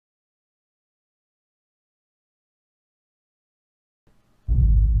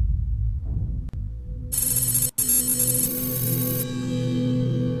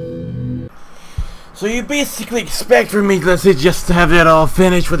So you basically expect for me, let's say, just to have that all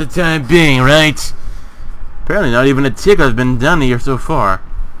finished for the time being, right? Apparently not even a tick has been done here so far.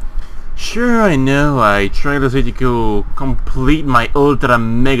 Sure, I know, I tried to say to go complete my ultra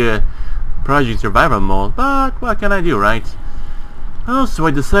mega project survival mode, but what can I do, right? Oh, so I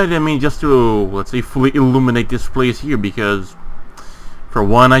decided, I mean, just to, let's say, fully illuminate this place here, because for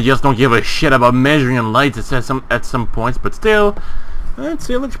one, I just don't give a shit about measuring lights at some points, but still, I'd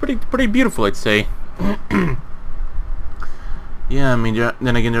say it looks pretty beautiful, I'd say. Yeah, I mean,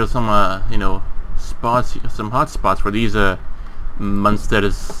 then again, there's some, you know, spots, some hot spots for these,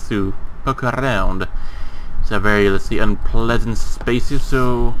 monsters to poke around. It's a very, let's say, unpleasant spaces,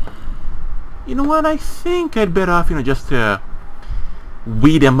 so, you know what, I think I'd better off, you know, just to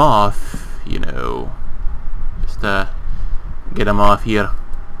weed them off, you know, just, get them off here.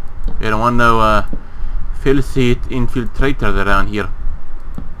 We don't want no, filthy infiltrators around here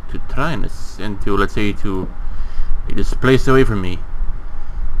to try and to, let's say, to take this place away from me.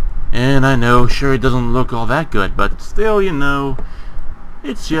 And I know, sure, it doesn't look all that good, but still, you know,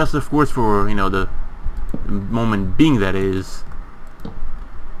 it's just, of course, for, you know, the moment being, that is.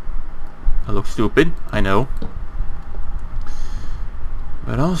 I look stupid, I know.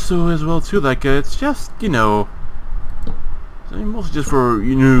 But also, as well, too, like, it's just, you know, mostly just for,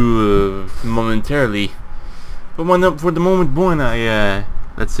 you know, momentarily. But for the moment when I,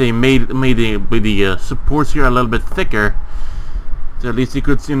 let's say, made the supports here a little bit thicker, so at least you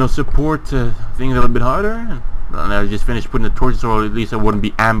could, you know, support things a little bit harder. And I just finished putting the torches, so at least I wouldn't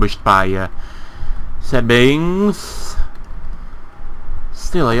be ambushed by settings.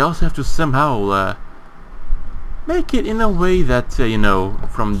 Still, I also have to somehow make it in a way that, you know,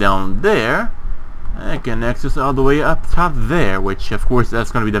 from down there I can access all the way up top there, which of course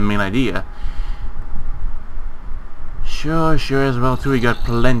that's going to be the main idea. Sure, as well too, we got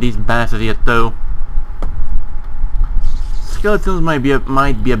plenty of bastards yet though. Skeletons might be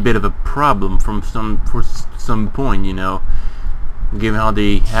a bit of a problem for some point, you know, given how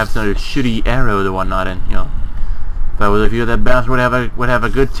they have some shitty arrows and whatnot, and you know, if I was a few of that bastard would have a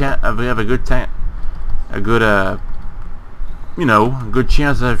good you know, a good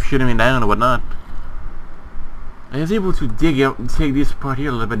chance of shooting me down or whatnot. I was able to dig out and take this part here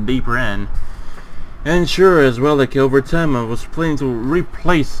a little bit deeper in. And sure, as well, like over time I was planning to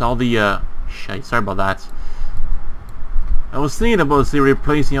replace all the shit, sorry about that. I was thinking about, say,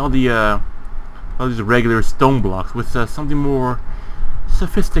 replacing all these regular stone blocks with something more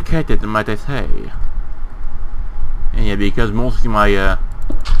sophisticated, might I say. And yeah, because mostly my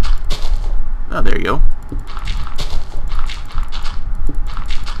oh, there you go.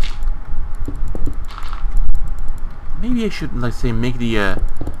 Maybe I should, let's say, make the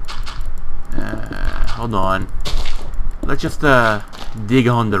hold on. Let's just dig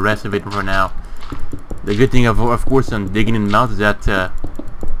on the rest of it for now. The good thing, of course, on digging in mountains is that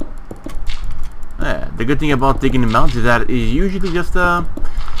the good thing about digging in mountains is that it's usually just not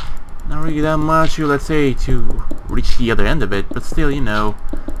really that much, let's say, to reach the other end of it. But still, you know,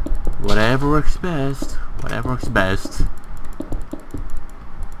 whatever works best. Whatever works best.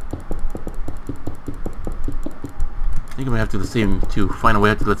 I think I'm gonna have to, let's say, to find a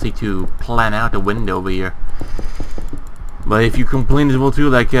way to, let's say, to plan out a window over here. But if you complain as well too,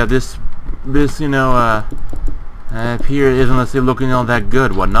 like this, you know, up here isn't, let's say, looking all that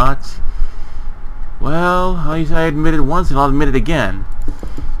good, whatnot. Well, I admit it once and I'll admit it again.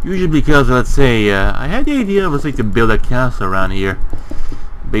 Usually because, let's say, I had the idea of, let's say, to build a castle around here,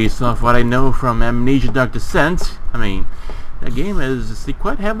 based off what I know from Amnesia Dark Descent. I mean, that game is, let's see,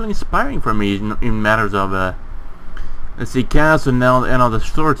 quite heavily inspiring for me in matters of let's see, castle and all the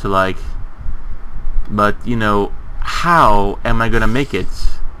sorts alike. But, you know, how am I gonna make it?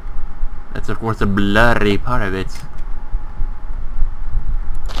 That's, of course, a blurry part of it.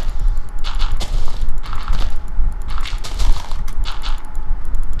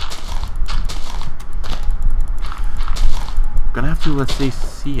 Gonna have to, let's say,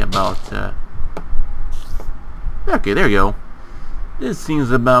 see about okay, there you go. This seems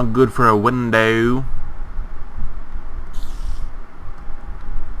about good for a window.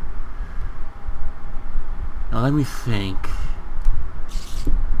 Now let me think.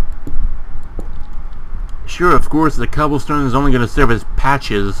 Sure, of course, the cobblestone is only going to serve as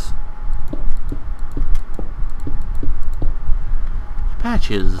patches.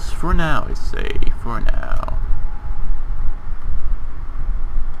 Patches, for now, I say. For now.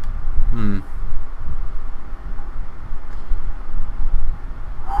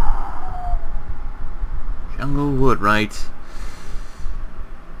 Jungle wood, right?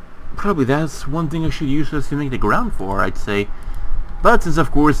 Probably that's one thing I should use this to make the ground for, I'd say. But since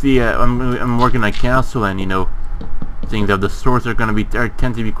of course I'm working on a castle, and you know, things of the stores are gonna be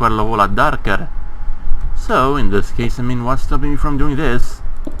tend to be quite a whole lot darker. So in this case, I mean, what's stopping me from doing this?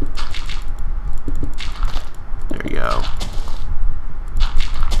 There you go.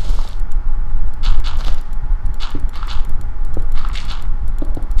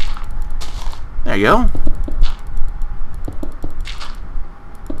 There you go.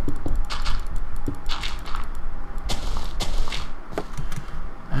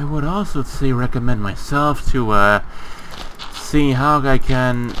 I would also recommend myself to see how I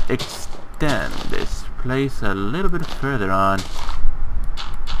can extend this place a little bit further on.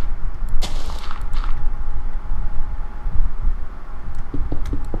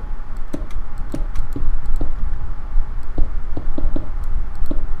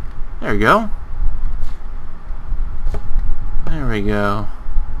 There we go. There we go.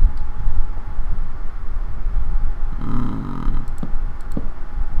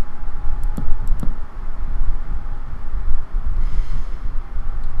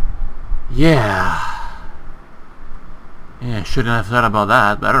 Yeah. Yeah, shouldn't have thought about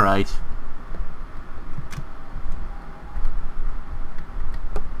that, but alright.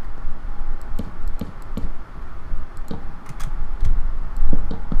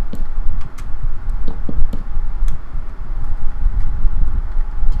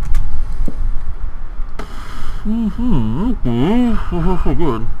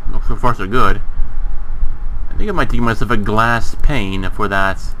 Good. So far so good. I think I might take myself a glass pane for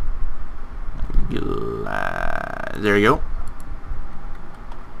that. There you go.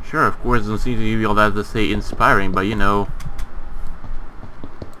 Sure, of course, it doesn't seem to be all that to say inspiring, but you know.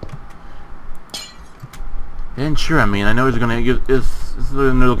 And sure, I mean, I know it's gonna it's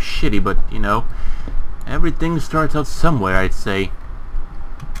gonna look shitty, but you know, everything starts out somewhere, I'd say.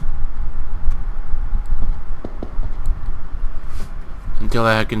 Until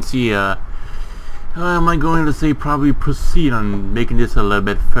I can see, how am I going to say probably proceed on making this a little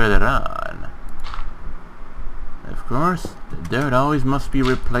bit further on. Of course, the dirt always must be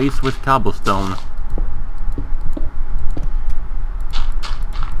replaced with cobblestone.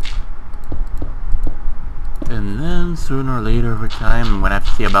 And then sooner or later over time, I'm gonna have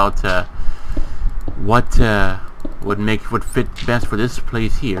to see about what would fit best for this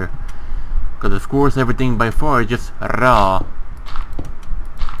place here. Because of course everything by far is just raw.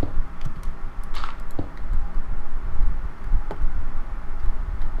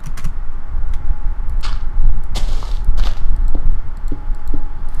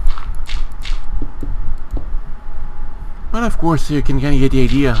 But of course, you can kind of get the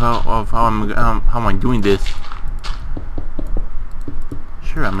idea of how I'm doing this.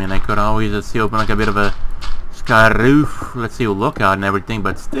 Sure, I mean, I could always, let's see, open like a bit of a sky roof, let's see, lookout and everything,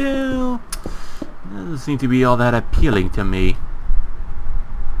 but still, it doesn't seem to be all that appealing to me.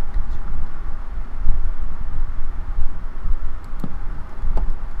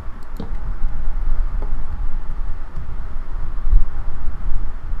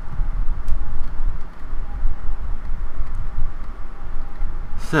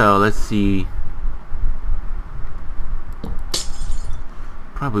 So, let's see.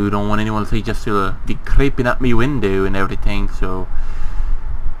 Probably don't want anyone to say just to be creeping at me window and everything, so...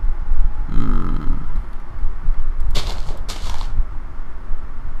 And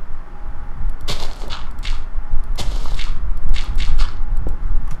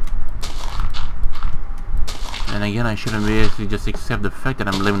again, I shouldn't basically just accept the fact that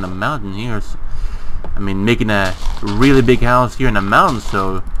I'm living in a mountain here. So, I mean, making a really big house here in the mountains,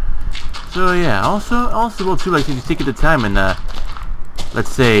 so yeah. Also, well too, like, if you take the time and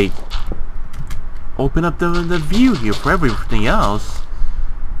let's say, open up the view here for everything else.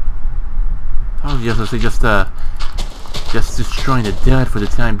 I was just, let's say, just destroying the dirt for the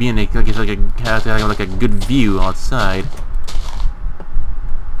time being. Like it's like a good view outside.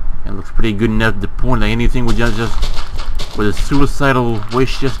 It looks pretty good enough to the point that anything would just with a suicidal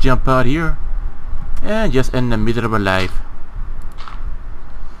wish just jump out here and just end a miserable life.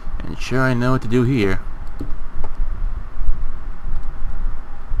 And sure, I know what to do here.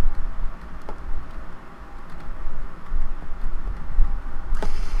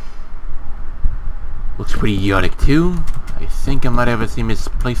 Looks pretty chaotic too. I think I might have seen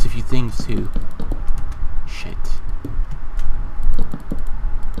misplaced a few things too. Shit.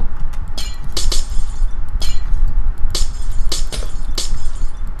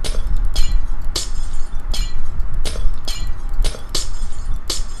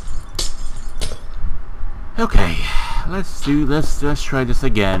 Okay, let's try this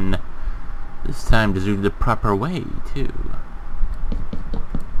again. This time to do it the proper way too.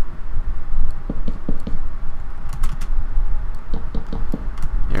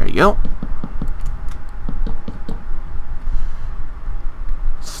 go.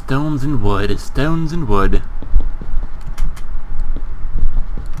 Stones and wood, stones and wood.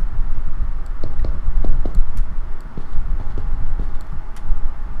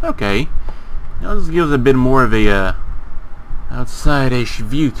 Okay. Now this gives a bit more of a outside-ish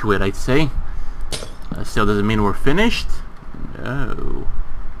view to it, I'd say. Still doesn't mean we're finished. No.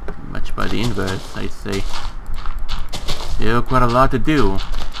 Much by the inverse, I'd say. Still quite a lot to do.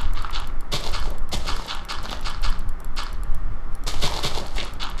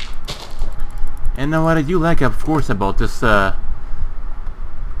 And now what I do like, of course, about this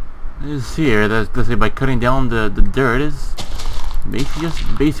is here, that let's say by cutting down the dirt is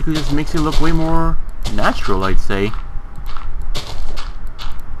basically just makes it look way more natural, I'd say.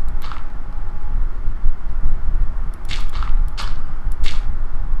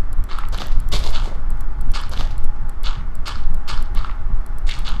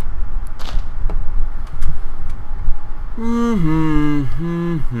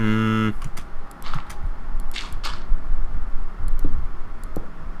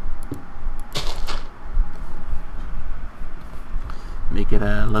 Make it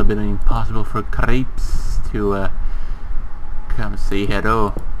a little bit impossible for crepes to come say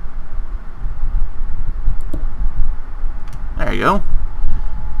hello. There you go.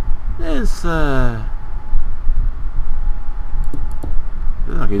 This okay,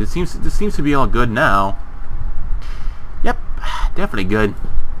 this seems to be all good now. Yep, definitely good.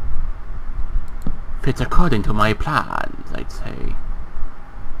 Fits according to my plans, I'd say.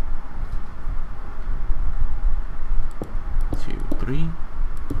 2, 3,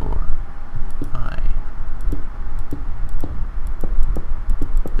 4, 5.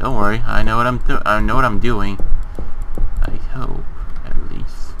 Don't worry, I know what I'm doing. I hope, at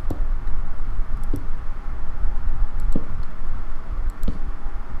least.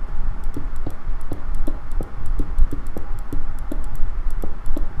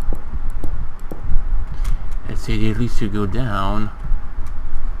 Let's say at least to go down.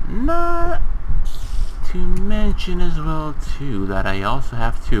 Not to mention as well too that I also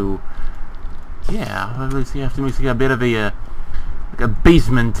have to, yeah, obviously have to make a bit of a like a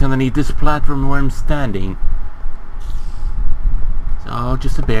basement underneath this platform where I'm standing. It's all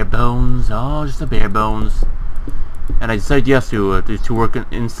just a bare bones, all just a bare bones. And I decided yes to work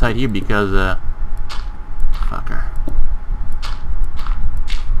inside here because fucker.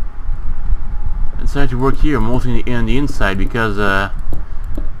 I decided to work here mostly in the inside because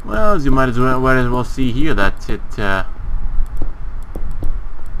well, as you might as well see here that it okay.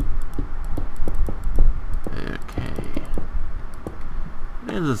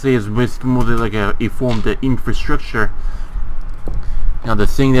 As I say, it's mostly like a formed infrastructure. Now the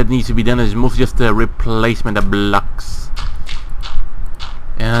thing that needs to be done is mostly just a replacement of blocks.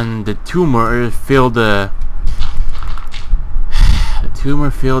 And the tumor filled the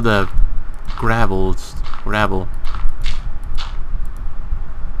gravel.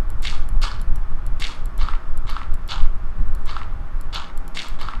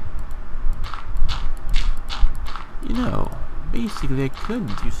 You know, basically I could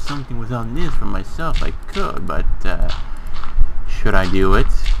do something without this for myself, I could, but should I do it?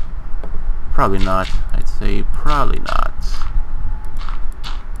 Probably not. I'd say probably not.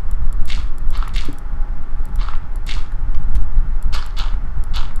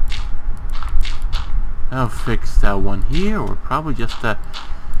 I'll fix that one here, or probably just like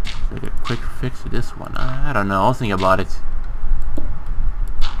a quick fix to this one. I don't know, I'll think about it.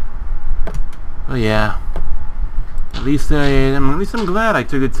 But yeah. At least I'm glad I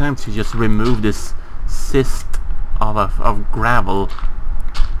took the time to just remove this cyst of gravel.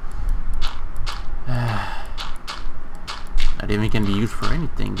 Not even can be used for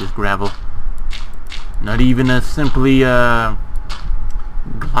anything, this gravel. Not even simply glass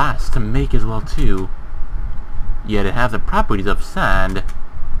to make as well too. Yet it has the properties of sand.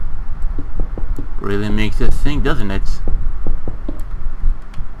 Really makes it think, doesn't it?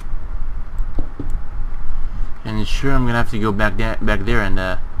 And sure, I'm gonna have to go back there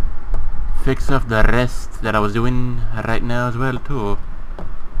and fix up the rest that I was doing right now as well too.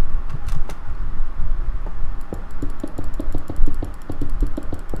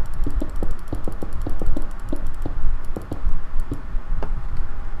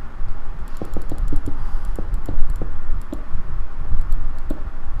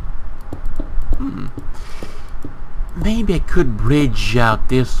 Maybe I could bridge out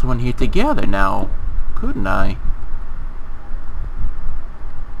this one here together now, couldn't I?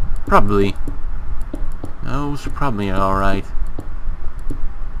 Probably. No, it's probably alright.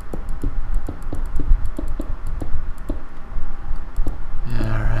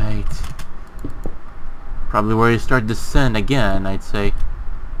 Alright. Probably where you start descent again, I'd say.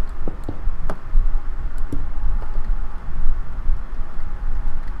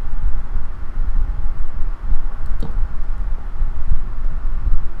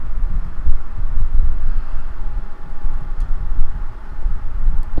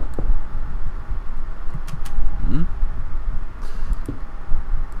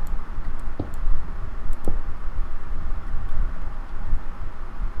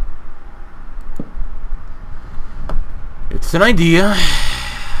 It's an idea,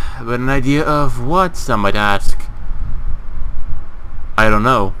 but an idea of what, some might ask. I don't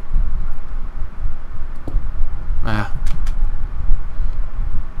know.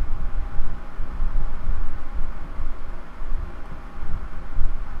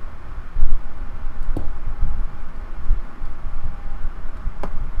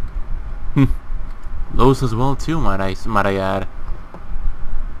 Lows as well too, might I add.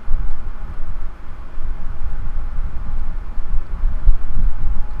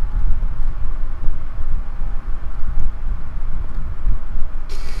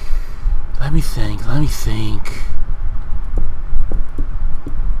 Let me think.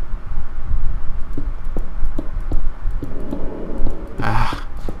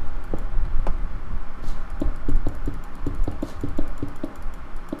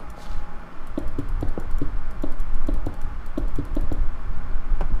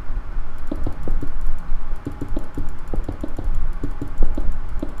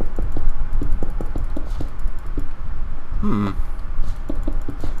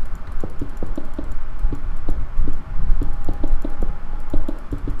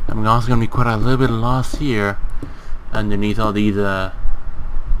 I'm also gonna be quite a little bit lost here underneath all these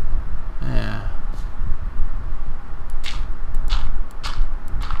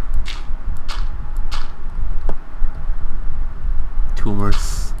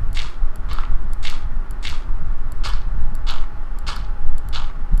tumors.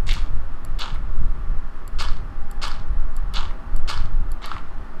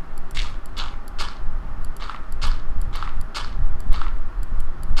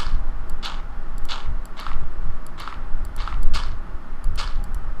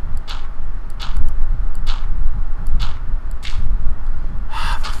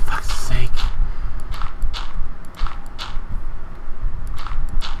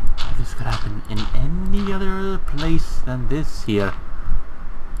 Than this here,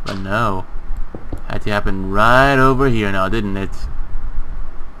 but no, had to happen right over here now, didn't it?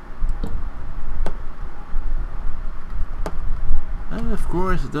 And of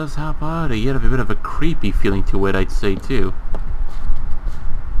course it does help out, you have a bit of a creepy feeling to it, I'd say too.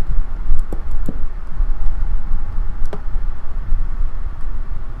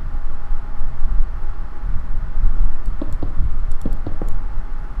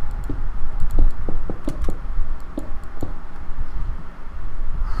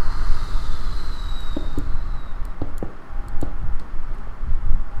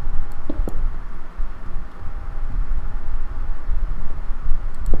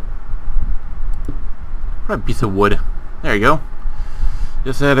 A piece of wood. There you go.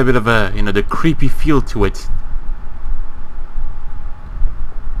 Just add a bit of a, you know, the creepy feel to it.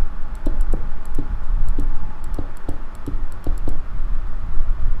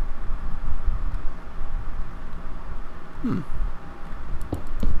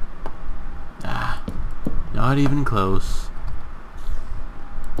 Not even close.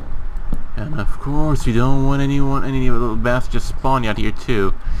 And of course, you don't want any little bastards just spawning out here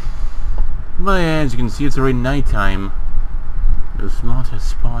too. But as you can see, it's already nighttime. Those monsters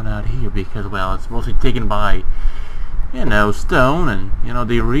spawn out here because, well, it's mostly taken by, you know, stone, and, you know,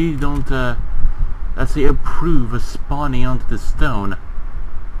 they really don't, let's say, approve of spawning onto the stone.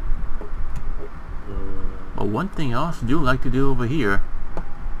 But one thing I also do like to do over here,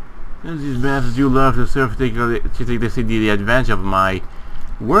 is these bastards do love to sort of take the advantage of my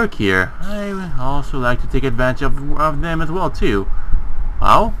work here. I also like to take advantage of them as well, too.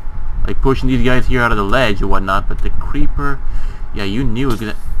 Well, like pushing these guys here out of the ledge or whatnot, but the creeper, yeah, you knew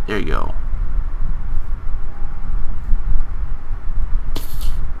it. There you go.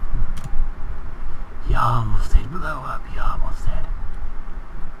 You almost did blow up. You almost did.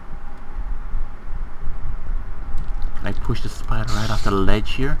 Can I push the spider right off the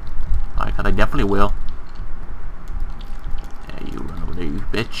ledge here? Oh, I definitely will. Yeah, you run over there, you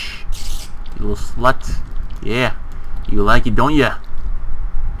bitch. You little slut. Yeah, you like it, don't ya?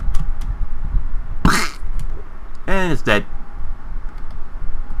 And it's dead.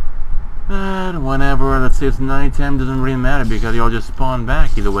 But whenever, let's say it's nighttime, doesn't really matter because they all just spawn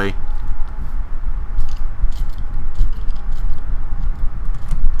back either way.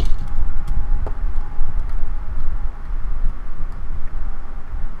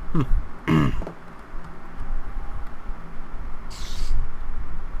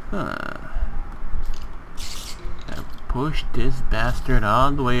 Push this bastard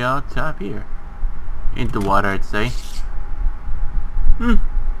all the way out top here. Into the water, I'd say.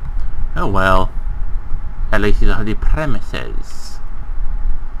 Oh well. At least these are the premises.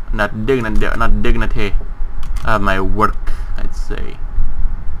 Not dignity of my work, I'd say.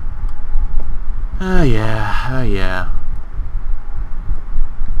 Oh yeah, oh yeah.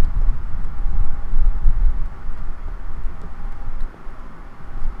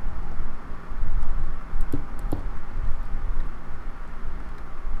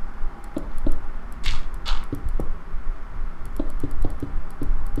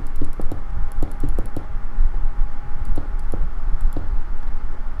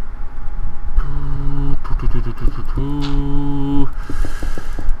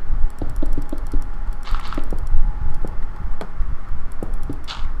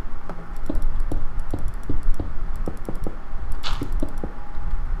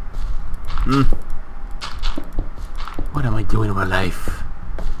 What am I doing in my life?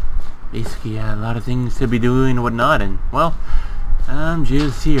 Basically, a lot of things to be doing and whatnot, and well, I'm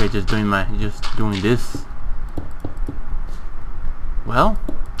just here, just doing this. Well,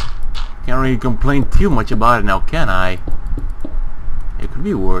 can't really complain too much about it now, can I? It could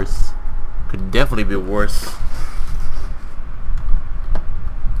be worse. Could definitely be worse.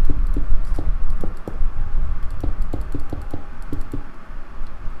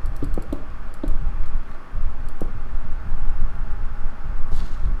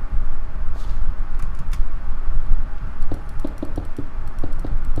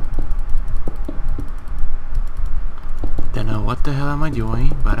 Don't know what the hell am I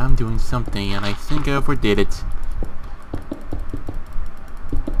doing, but I'm doing something, and I think I overdid it.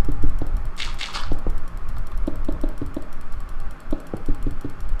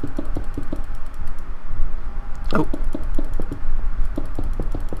 Oh.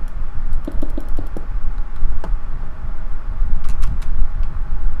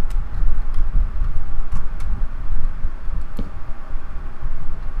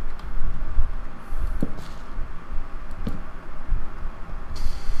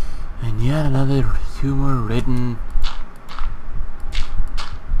 And yet another humor written.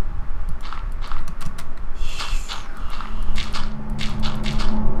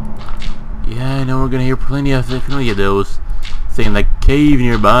 Yeah, I know we're gonna hear plenty of those saying like cave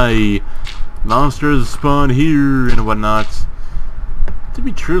nearby, monsters spawn here and whatnot. To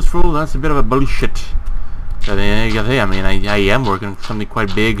be truthful, that's a bit of a bullshit. I mean, I am working on something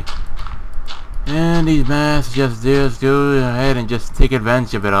quite big. And these masks just go ahead and just take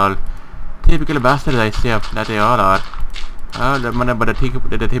advantage of it all. Typical bastards, I say, that they all are. Oh, but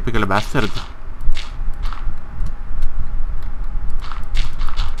the typical bastards.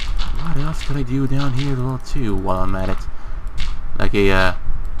 What else could I do down here though too while I'm at it? Like a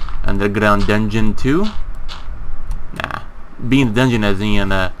underground dungeon too? Nah. Being a dungeon as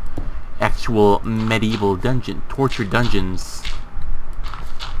in an actual medieval dungeon. Torture dungeons.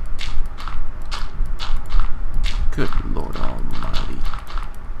 Good Lord Almighty.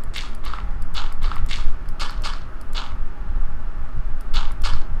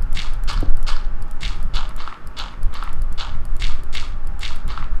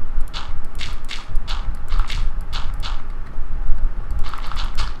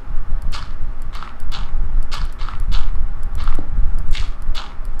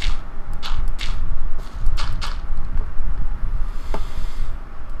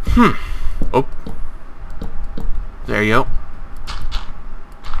 Oh. There you go.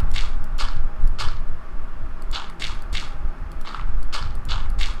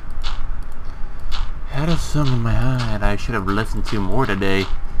 Had a song in my head I should have listened to more today.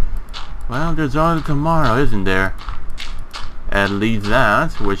 Well, there's always tomorrow, isn't there? At least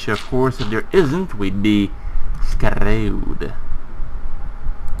that, which of course if there isn't, we'd be screwed.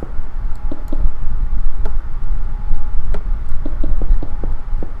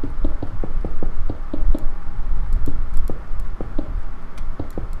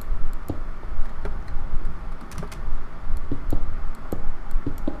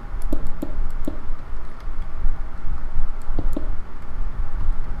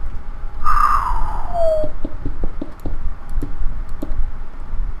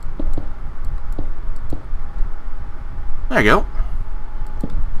 There you go.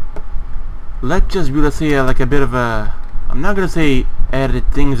 Let's just be, let's say, like a bit of a... I'm not gonna say edit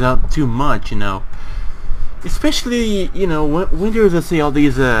things out too much, you know. Especially, you know, when there's, let's say, all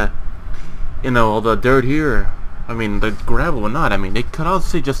these, you know, all the dirt here. I mean, the gravel or not. I mean, they could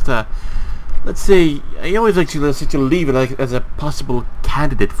also just, let's say, I always like to leave it like as a possible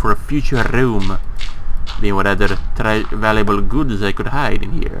candidate for a future room. Being what other valuable goods I could hide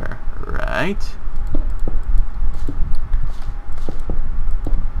in here, right?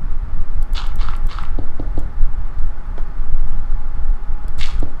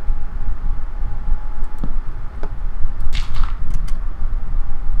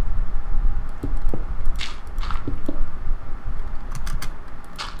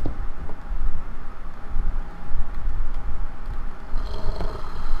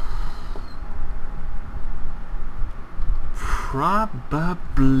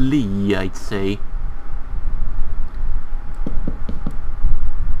 Probably, I'd say.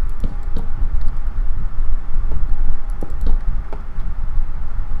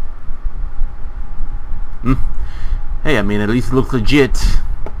 Hey, I mean, at least it looks legit.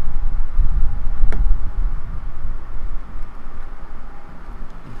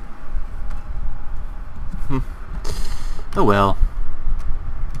 Oh well.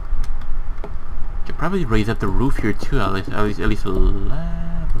 Could probably raise up the roof here too, at least a level.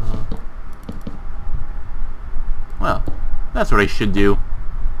 Well, that's what I should do.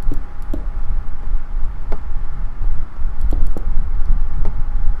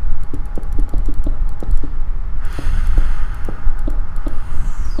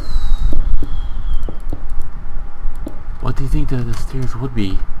 What do you think the stairs would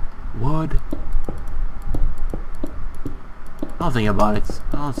be? Wood? Don't think about it.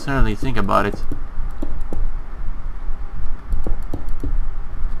 Don't certainly think about it.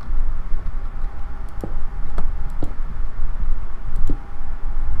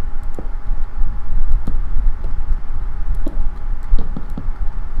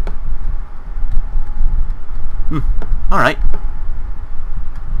 Alright.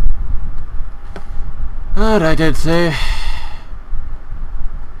 Alright, I'd say.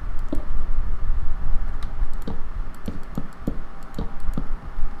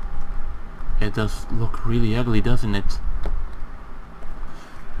 It does look really ugly, doesn't it?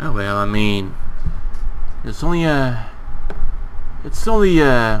 Oh well, I mean, it's only a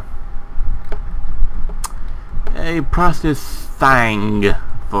process thing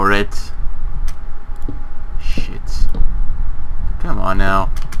for it. Shit. Come on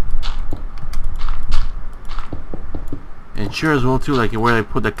now. And sure as well too, like where I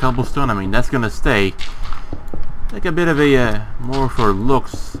put the cobblestone, I mean that's gonna stay. Like a bit of a more for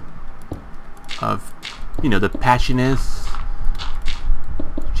looks of, you know, the patchiness,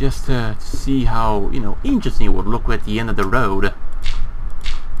 just to see how, you know, interesting it would look at the end of the road.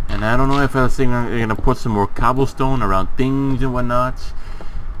 And I don't know if I was thinking I'm gonna put some more cobblestone around things and whatnot,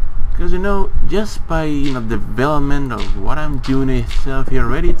 because, you know, just by, you know, development of what I'm doing itself here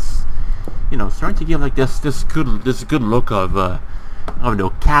already, it's, you know, starting to give like this good look of the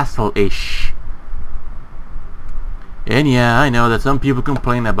castle-ish. And yeah, I know that some people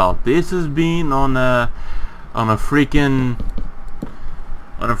complain about this as being on a freaking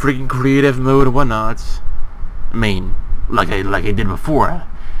creative mode or whatnot. I mean, like I did before.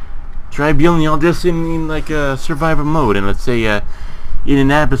 Try building all this in like a survival mode, and let's say in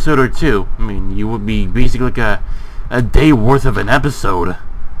an episode or two. I mean, you would be basically like a day worth of an episode.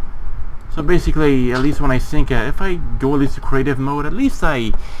 So basically, at least when I think, if I go at least to creative mode, at least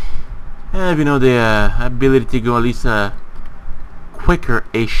I have, you know, the ability to go at least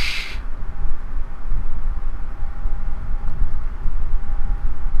quicker-ish.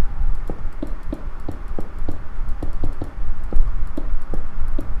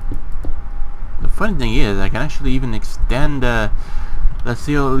 The funny thing is, I can actually even extend, let's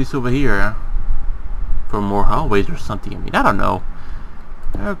see, at least over here, for more hallways or something. I mean, I don't know.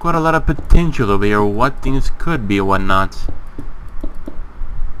 There's quite a lot of potential over here, what things could be or whatnot.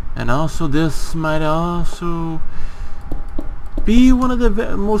 And also, this might also be one of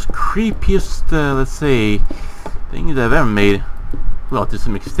the most creepiest, let's say, things I've ever made. Well, to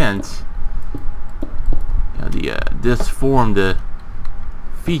some extent. You know, this formed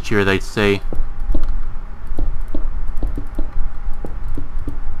feature, I'd say.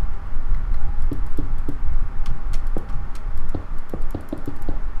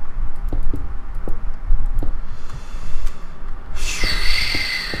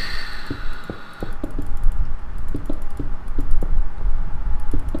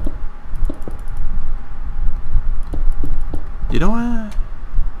 You know what?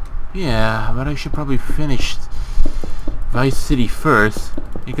 Yeah, but I should probably finish Vice City first,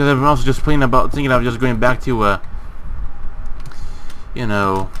 because I'm also just thinking about just going back to you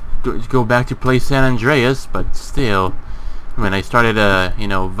know, go back to play San Andreas. But still, I mean, I started you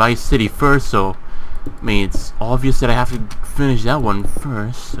know, Vice City first, so I mean it's obvious that I have to finish that one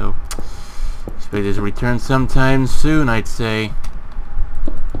first. So expect this to return sometime soon, I'd say.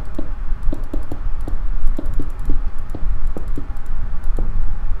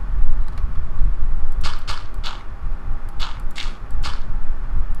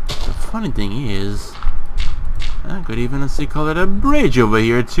 The funny thing is, I could even, let's see, call it a bridge over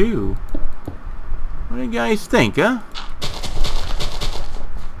here too. What do you guys think, huh?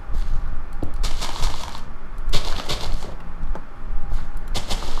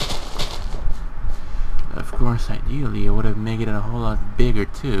 Of course, ideally, I would have made it a whole lot bigger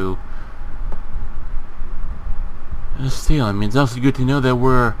too. Still, I mean, it's also good to know that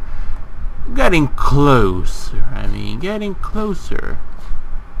we're getting closer. I mean, getting closer.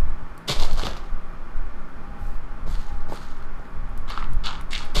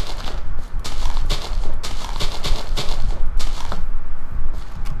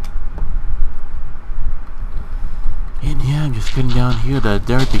 And yeah, I'm just getting down here the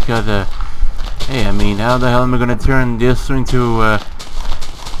dirt because, hey, I mean, how the hell am I gonna turn this into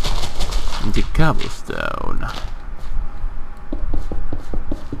cobblestone?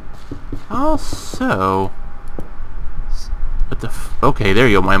 Also, what the okay, there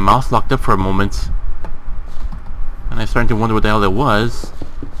you go. My mouse locked up for a moment, and I started to wonder what the hell it was.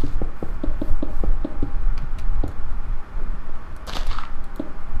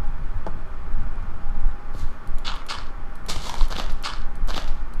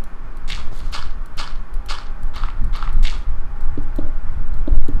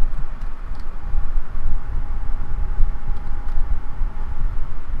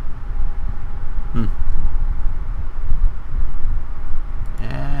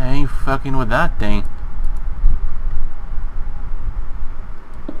 Yeah, I ain't fucking with that thing.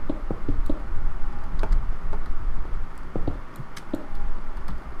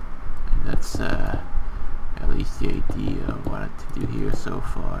 That's at least the idea of what to do here so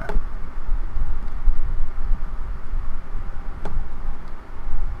far.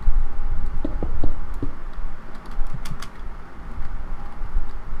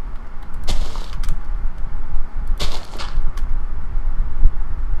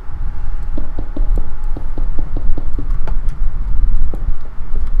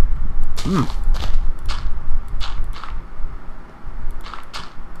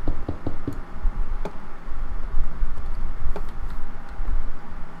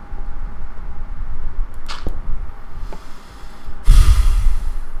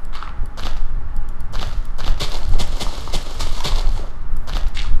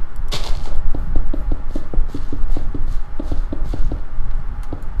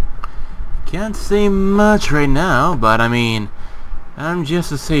 Can't say much right now, but I mean, I'm just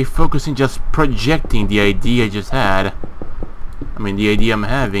to say focusing, just projecting the idea I just had. I mean, the idea I'm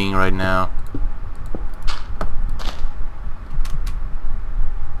having right now.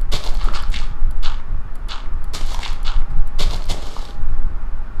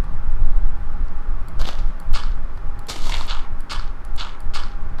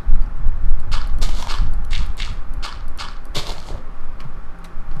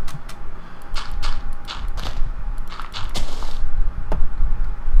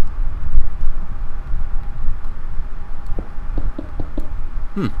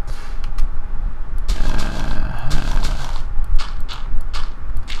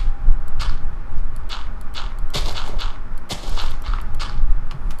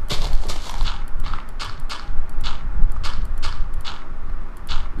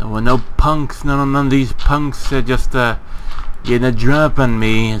 No punks, none of these punks just getting a drop on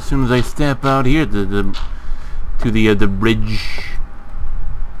me as soon as I step out here to the bridge.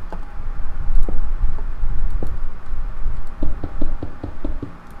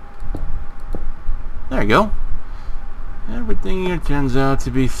 There you go. Everything here turns out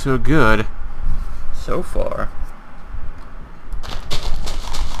to be so good so far.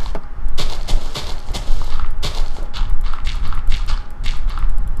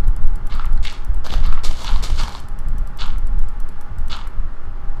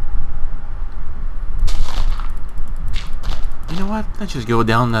 You know what? Let's just go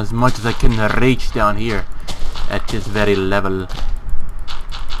down as much as I can reach down here at this very level.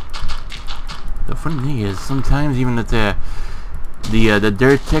 The funny thing is, sometimes even at the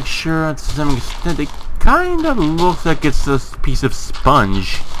dirt texture, to some extent, it kind of looks like it's a piece of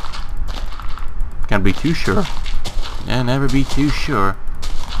sponge. Can't be too sure. Yeah, never be too sure.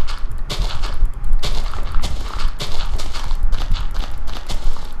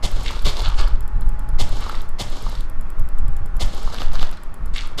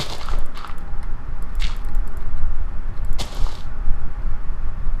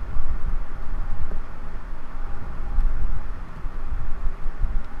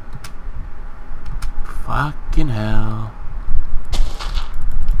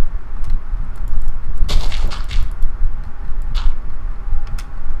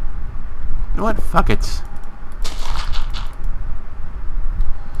 know what? Fuck it.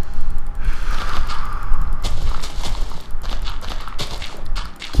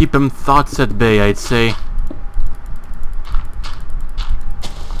 Keep them thoughts at bay, I'd say.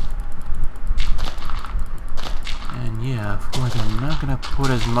 And yeah, of course, I'm not gonna put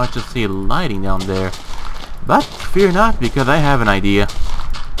as much as, say, lighting down there. But fear not, because I have an idea.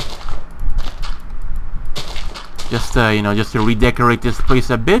 Just, you know, just to redecorate this place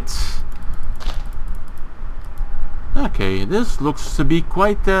a bit. Okay, this looks to be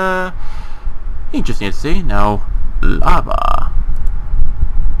quite, interesting to see. Now, lava.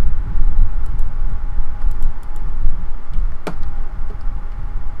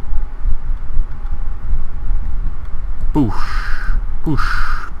 Poosh,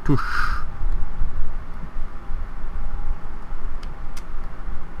 poosh, toosh.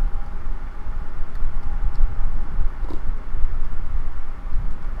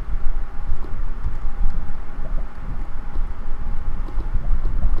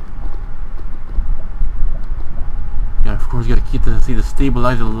 Yeah, of course, you gotta keep to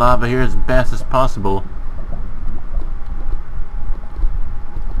stabilize the lava here as best as possible.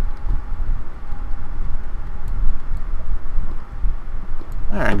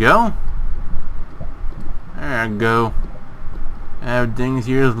 There we go. There we go. Everything's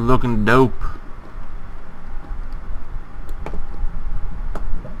here is looking dope.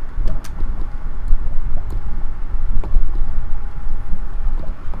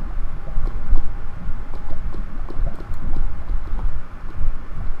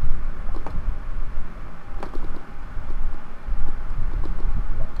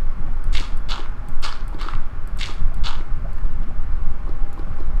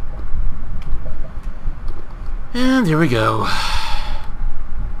 And here we go.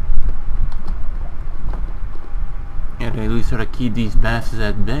 Yeah, they at least sort of keep these bastards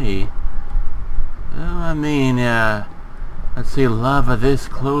at bay. Well, I mean, let's say lava this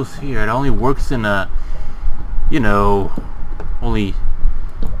close here. It only works in you know, only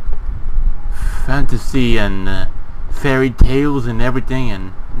fantasy and fairy tales and everything,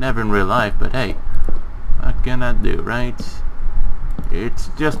 and never in real life. But hey, what can I do, right? It's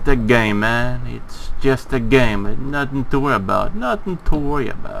just a game, man. It's just a game. Nothing to worry about. Nothing to worry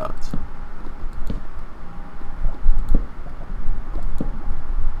about.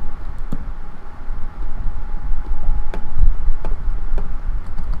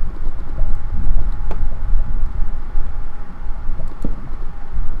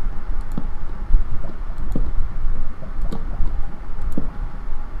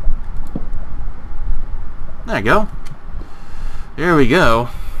 There you go. There we go.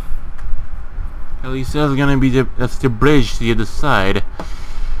 At least that's gonna be that's the bridge to the other side.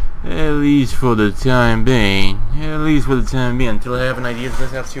 At least for the time being. At least for the time being, until I have an idea.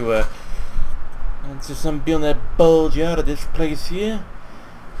 Just have to some building that bulge out of this place here,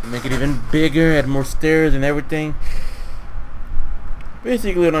 make it even bigger, add more stairs and everything.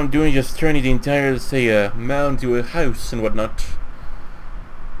 Basically, what I'm doing is just turning the entire, say, mountain to a house and whatnot.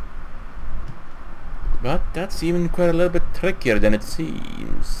 But that's even quite a little bit trickier than it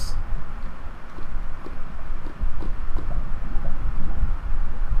seems.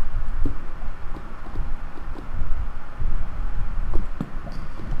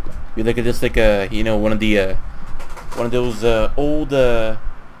 You look at this like a, you know, one of those old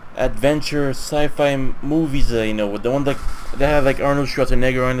adventure sci-fi movies, you know, the one that had like Arnold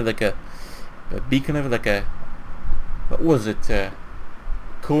Schwarzenegger on it, like a beacon of it, like a, what was it?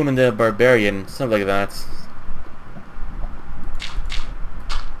 Conan the Barbarian, something like that.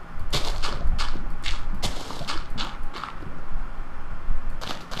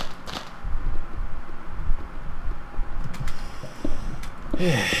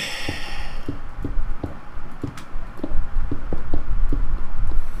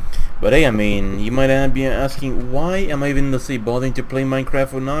 But hey, I mean, you might be asking, why am I even, let's say, bothering to play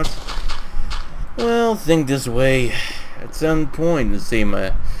Minecraft or not? Well, think this way. At some point, let's say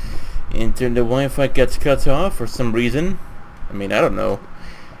my internet, the Wi-Fi gets cut off for some reason. I mean, I don't know.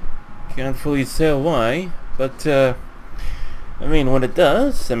 Can't fully say why, but I mean, when it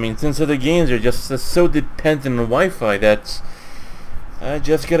does, I mean, since other games are just so dependent on Wi-Fi that I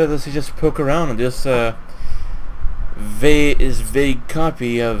just gotta, let's say, just poke around on this vague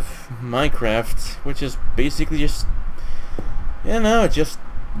copy of Minecraft, which is basically just, you know,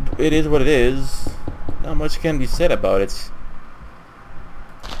 it is what it is. Not much can be said about it.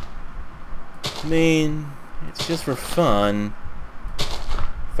 I mean, it's just for fun.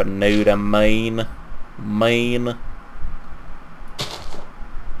 For now, the main.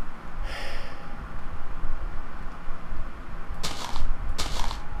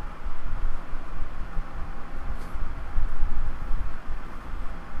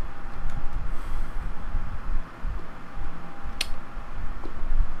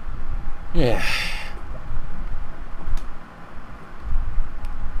 Yeah.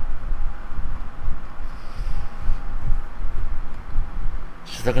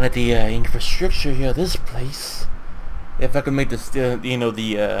 Just looking at the infrastructure here, this place. If I could make this,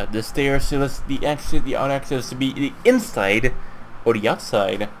 the stairs, so that's the exit, the out access to be the inside or the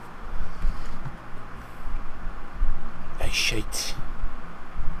outside. I shite.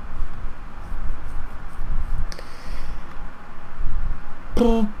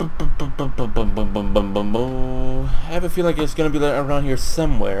 I have a feeling like it's gonna be around here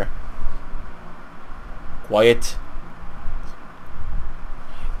somewhere. Quiet.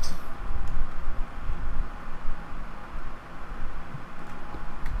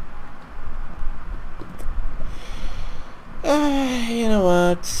 You know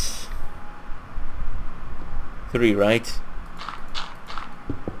what? 3, right?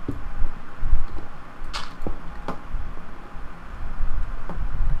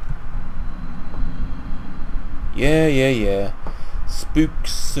 Yeah.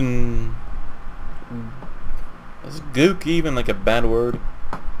 Spooks and... Is gook even like a bad word?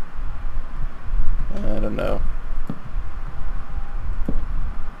 I don't know.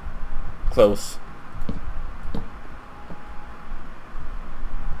 Close.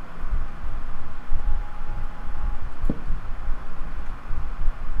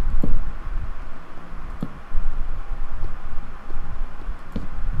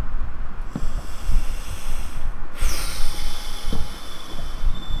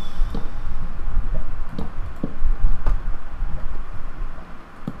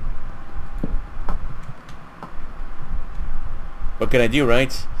 What can I do,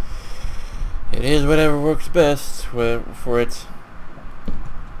 right? It is whatever works best for it.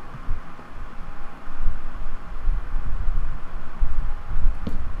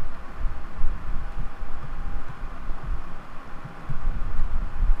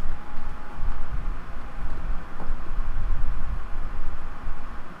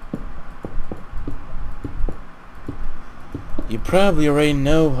 You probably already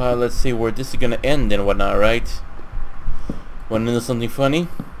know how, let's see, where this is gonna end and whatnot, right? Wanna know something funny?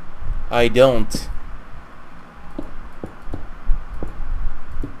 I don't.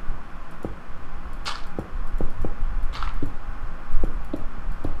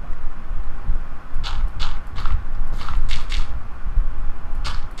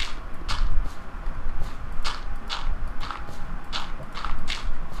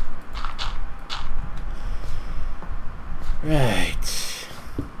 Right.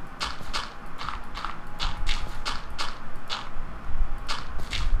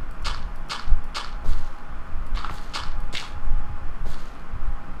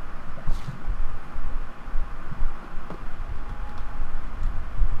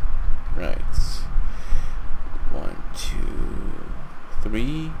 Right. 1, 2,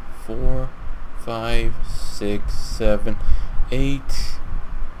 3, 4, 5, 6, 7, 8,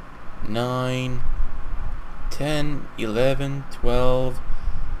 9, 10, 11, 12,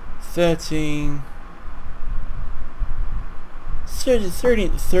 13,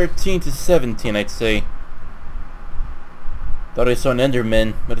 13 to 17, I'd say. Thought I saw an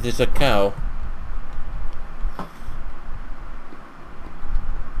Enderman, but it's just a cow.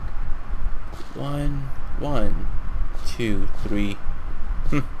 One, 2, 3.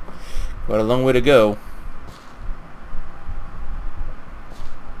 Quite a long way to go.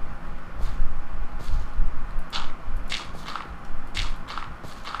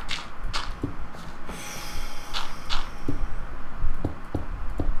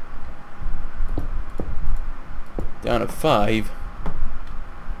 Down to 5.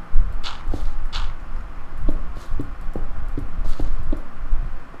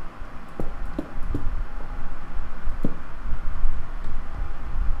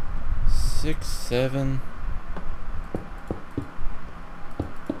 Six, 7.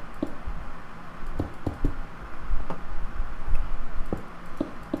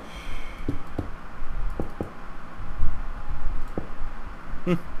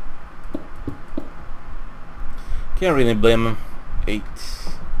 Can't really blame him. 8.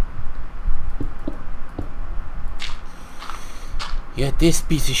 Yeah, this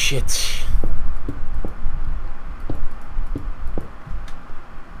piece of shit.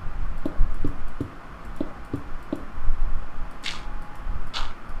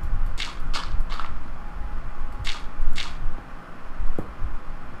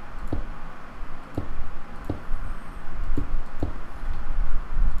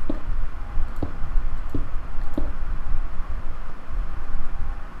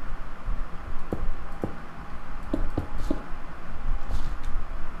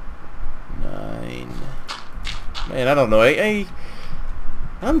 Man, I don't know.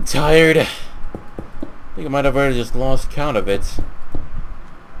 I'm tired. I think I might have already just lost count of it.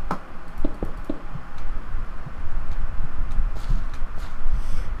 I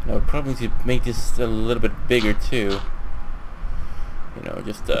would probably need to make this a little bit bigger too. You know,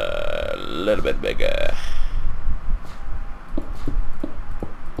 just a little bit bigger.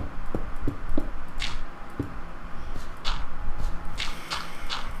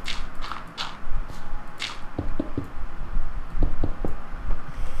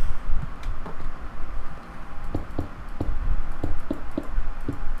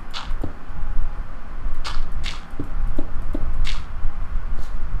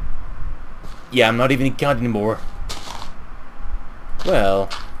 Yeah, I'm not even counting anymore. Well,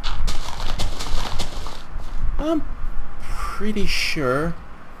 I'm pretty sure.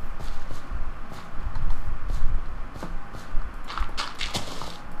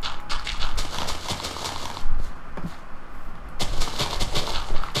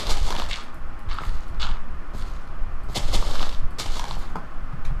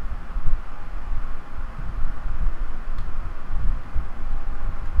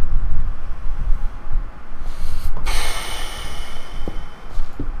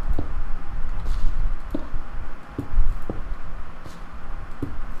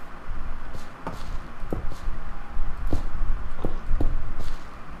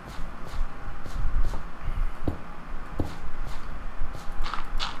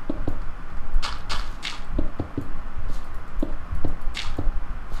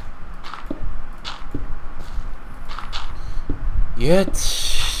 Yet,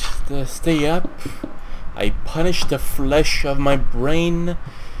 to stay up, I punish the flesh of my brain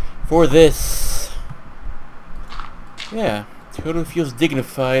for this. Yeah, totally feels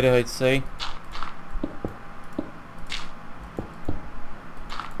dignified, I'd say.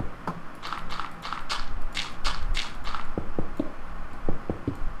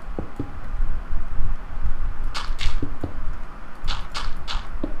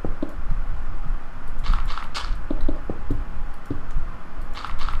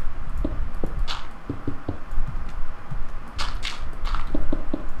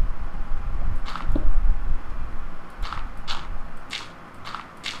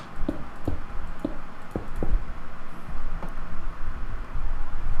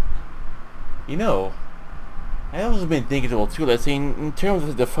 You know, I also been thinking about too, let's say, in terms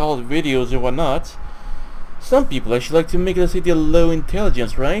of the followed videos and whatnot, some people actually like to make, let's say, the low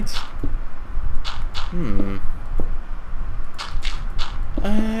intelligence, right?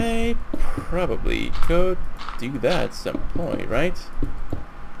 I probably could do that at some point, right?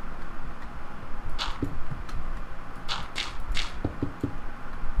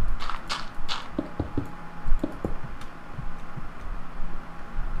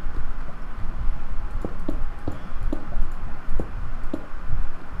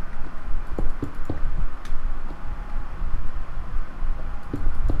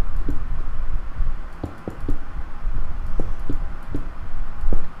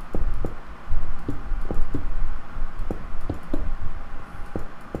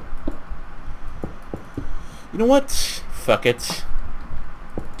 You know what? Fuck it.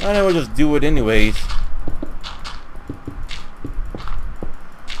 I know, we'll just do it anyways.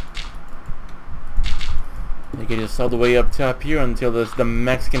 I get this all the way up top here until the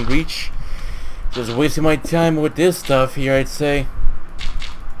max can reach. Just wasting my time with this stuff here, I'd say.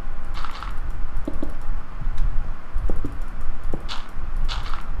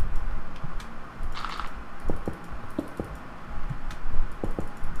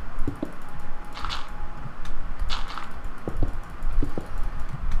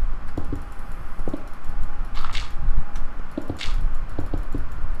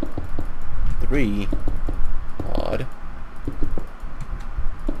 Odd.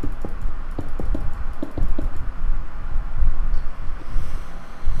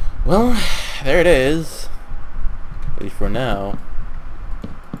 Well, there it is. At least for now.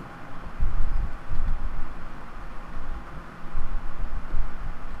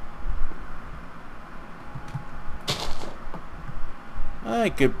 I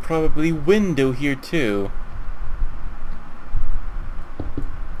could probably window here too.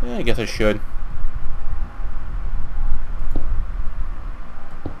 Yeah, I guess I should.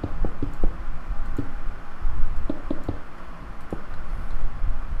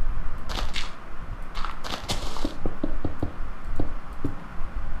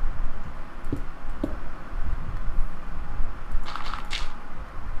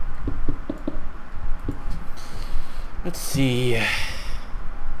 Let's see.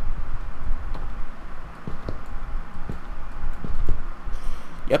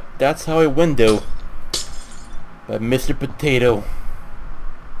 Yep, that's how I window. By Mr. Potato.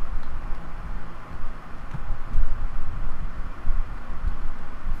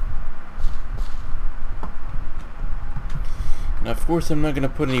 Now, of course, I'm not gonna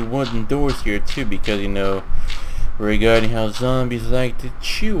put any wooden doors here too, because you know, regarding how zombies like to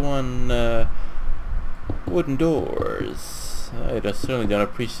chew on wooden doors, I certainly don't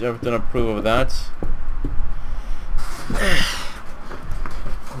approve of that.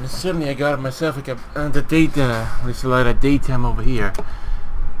 And certainly, I got myself like at least a lot of daytime over here.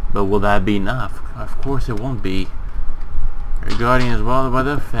 But will that be enough? Of course, it won't be. Regarding as well by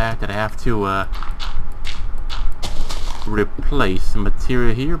the fact that I have to replace some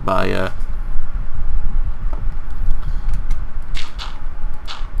material here by there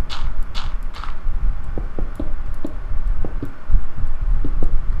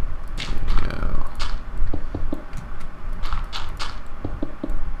you go.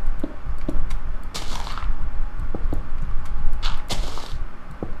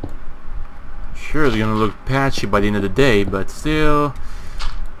 Sure, it's gonna look patchy by the end of the day, but still,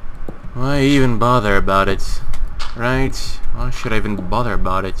 why even bother about it? Right? Why should I even bother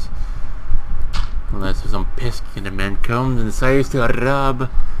about it? Unless some pesky man comes and decides to rob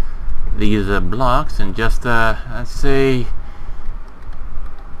these blocks and just, let's say,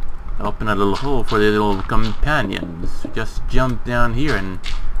 open a little hole for the little companions. Just jump down here and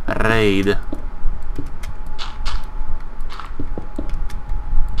raid.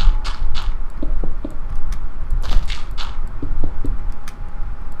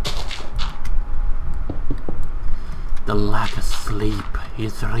 The lack of sleep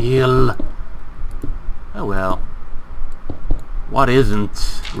is real. Oh well. What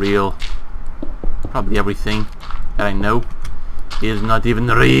isn't real? Probably everything that I know is not even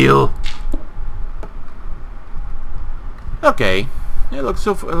real. Okay. It looks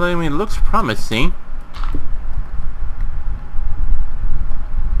it looks promising.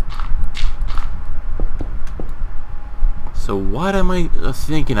 So what am I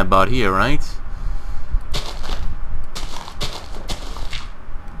thinking about here, right?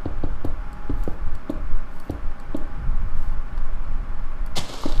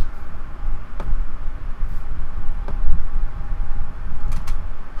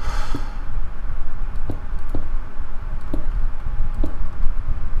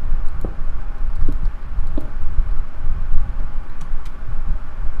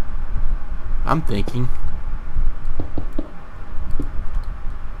 I'm thinking.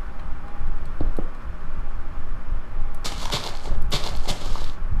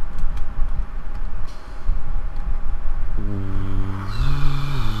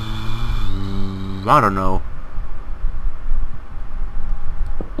 I don't know.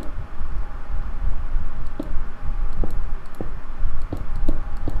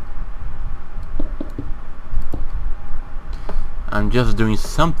 I'm just doing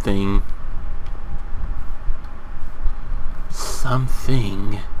something.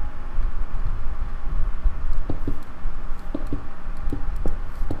 Something.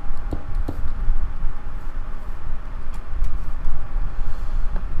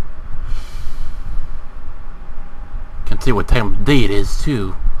 Can see what time of day it is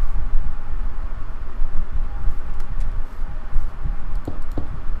too.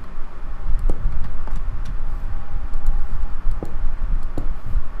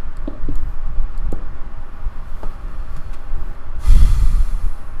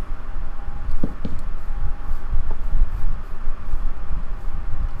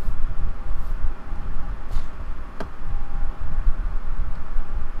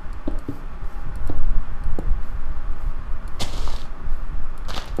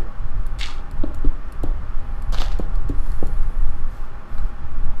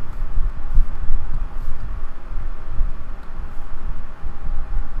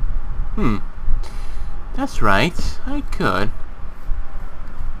 That's right, I could.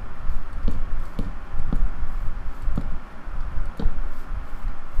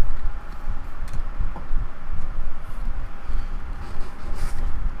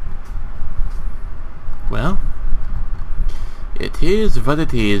 Well, it is what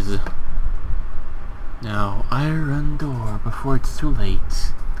it is. Now, iron door before it's too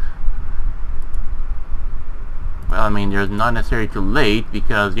late. Well, I mean, there's not necessarily too late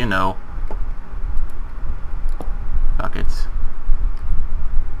because, you know, fuck it.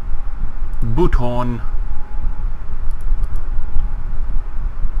 Bouton.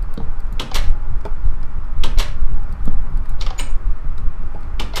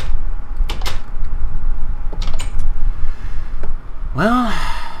 Well,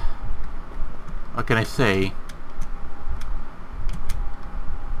 what can I say?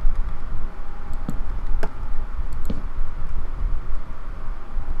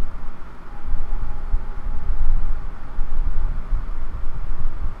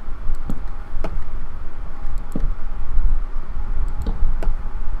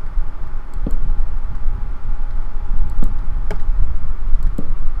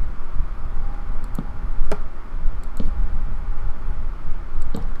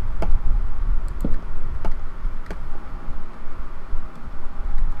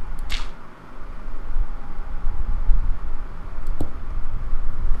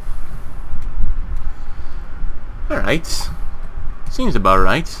 Alright. Seems about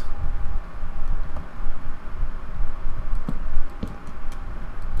right.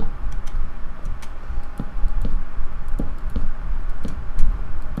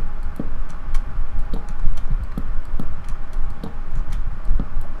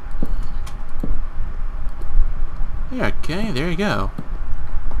 Okay, there you go.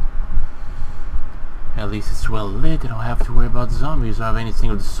 At least it's well lit. I don't have to worry about zombies or anything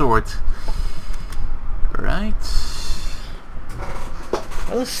of the sort. Right?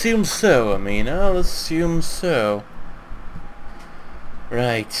 I'll assume so. I mean, I'll assume so.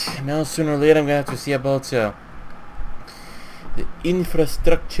 Right. Now, sooner or later, I'm gonna have to see about the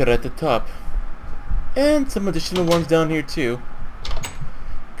infrastructure at the top. And some additional ones down here, too.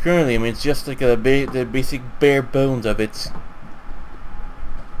 Currently, I mean, it's just like the basic bare bones of it.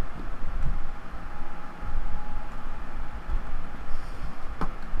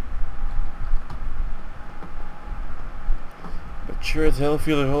 But sure as hell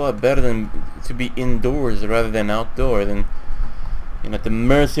feel a whole lot better than to be indoors rather than outdoor, than, you know, at the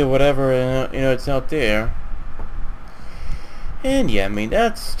mercy of whatever, you know, it's out there. And yeah, I mean,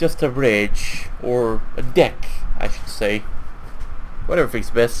 that's just a bridge, or a deck, I should say. Whatever fits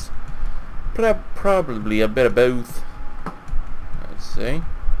best. Probably a bit of both, I'd say.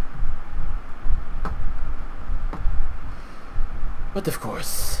 But of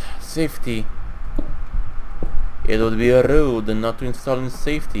course, safety. It would be a rude not to install in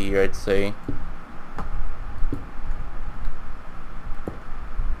safety here, I'd say.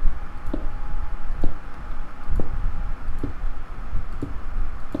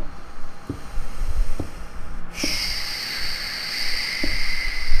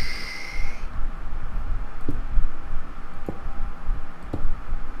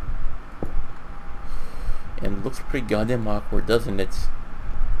 And it looks pretty goddamn awkward, doesn't it?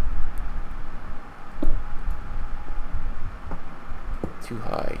 Too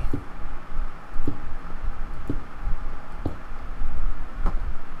high.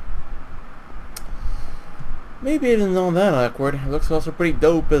 Maybe it isn't all that awkward. It looks also pretty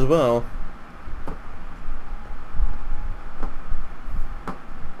dope as well.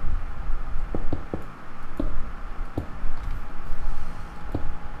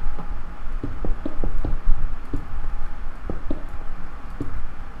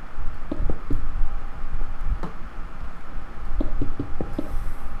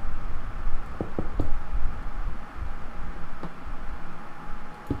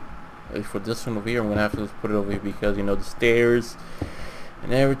 For this one over here, I'm gonna have to just put it over here because, you know, the stairs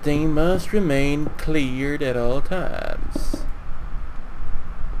and everything must remain cleared at all times,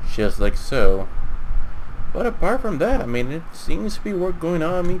 just like so. But apart from that, I mean, it seems to be work going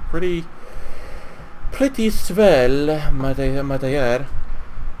on. I mean, pretty swell, might I add.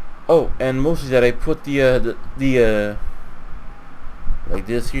 Oh, and mostly that I put the like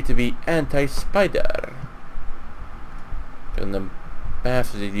this here to be anti-spider, and the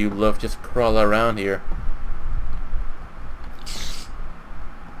bastards that you love just crawl around here.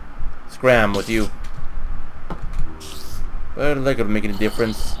 Scram with you. But I don't like it would make any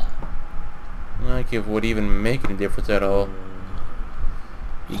difference. Like it would even make any difference at all.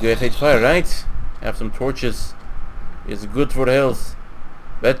 You guys hate fire, right? Have some torches. It's good for the health.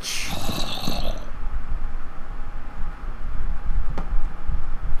 Bitch.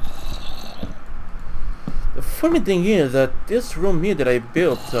 The funny thing is that this room here that I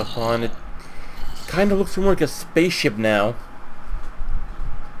built upon, it kind of looks more like a spaceship now.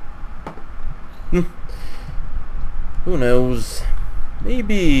 Who knows?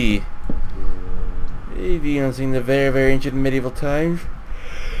 Maybe in the very, very ancient medieval times,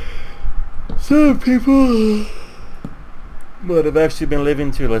 some people might have actually been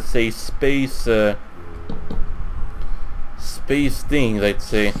living to, let's say, space things, I'd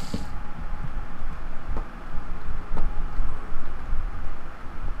say.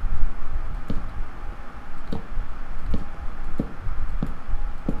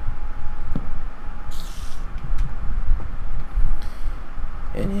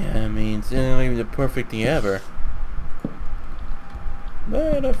 And yeah, I mean, it's not even the perfect thing ever.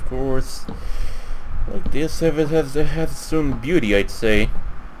 But of course, like this, it has its own beauty, I'd say.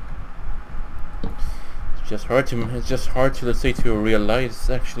 It's just hard to, let's say, to realize it's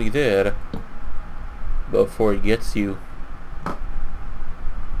actually there before it gets you.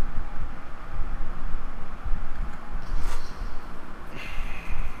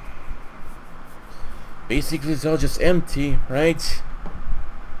 Basically, it's all just empty, right?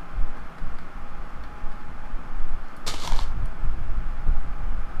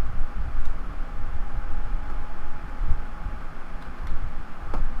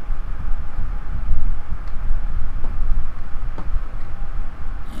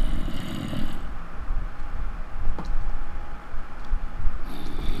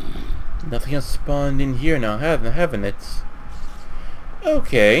 something has spawned in here now, haven't it?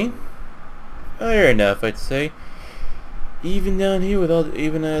 Okay. Fair enough, I'd say. Even down here with all,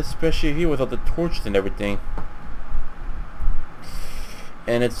 especially here with all the torches and everything.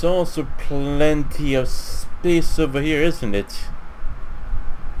 And it's also plenty of space over here, isn't it?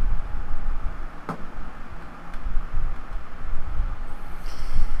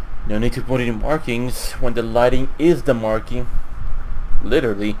 No need to put any markings when the lighting is the marking.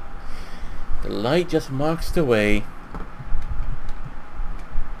 Literally. The light just marks the way.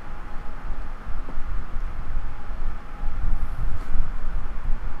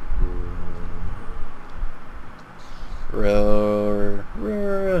 Roar,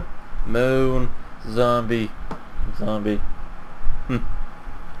 roar, moon, zombie, zombie.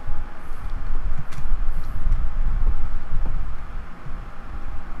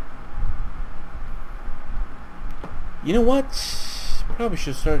 You know what? Probably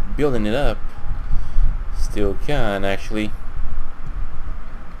should start building it up. Still can, actually.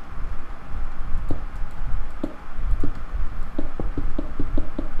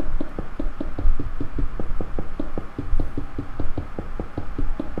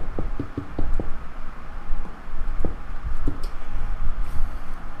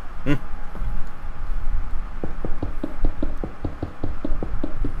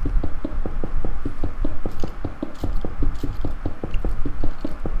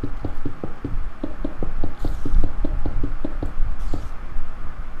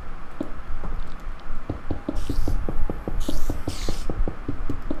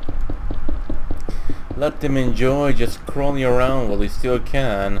 Let them enjoy just crawling around while they still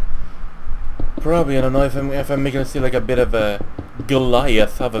can. Probably, I don't know if I'm making it seem like a bit of a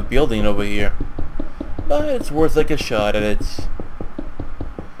Goliath of a building over here. But it's worth like a shot at it.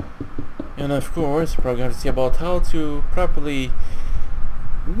 And of course, probably gonna have to see about how to properly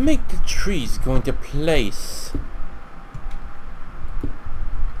make the trees go into place.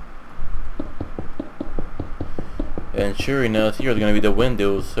 And sure enough, here are gonna be the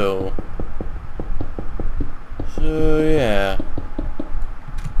windows, so yeah.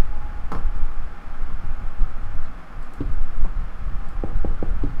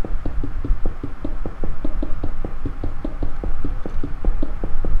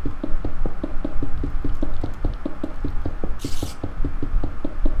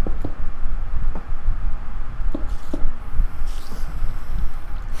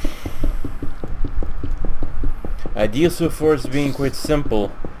 Idea so far is being quite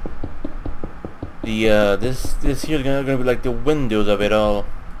simple. The this here is gonna be like the windows of it all.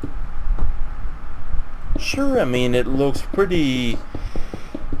 Sure, I mean it looks pretty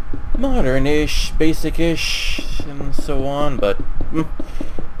modern-ish, basic-ish, and so on, but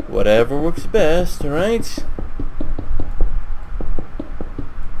whatever works best, right?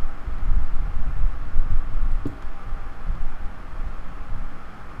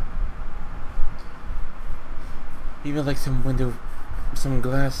 Even like some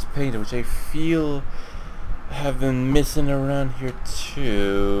glass paint, which I feel have been missing around here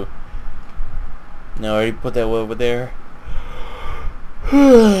too. No, I already put that over there.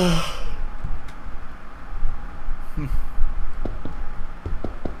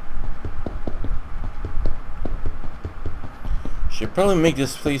 Should probably make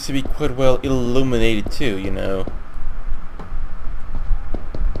this place to be quite well illuminated too, you know.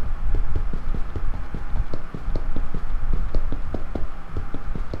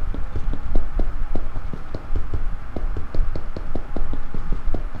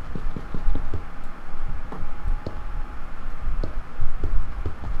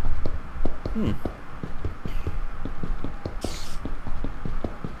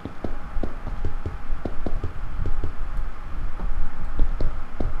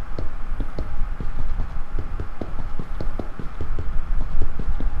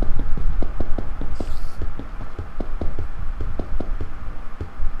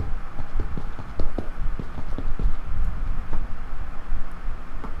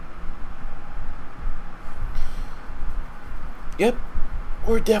 Yep,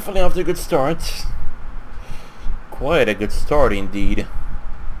 we're definitely off to a good start. Quite a good start indeed.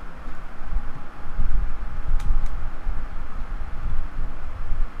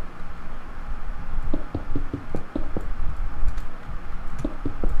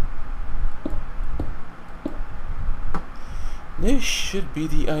 This should be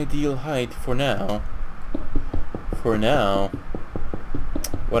the ideal height for now. For now.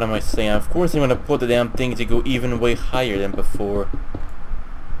 What am I saying? Of course I'm gonna put the damn thing to go even way higher than before.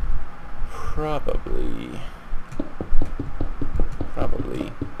 Probably.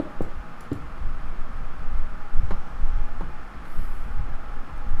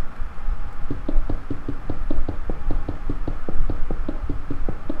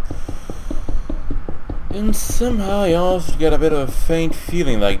 And somehow I also get a bit of a faint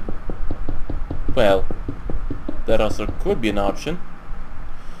feeling like, well, that also could be an option.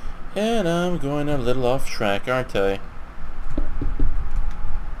 And I'm going a little off track, aren't I?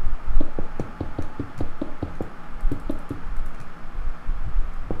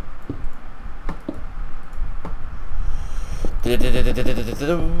 There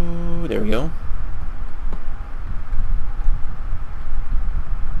we go.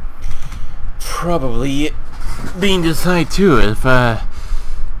 Probably being decided too, if yeah,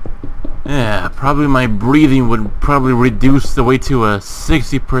 probably my breathing would probably reduce the way to a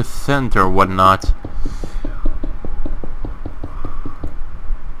 60% or whatnot.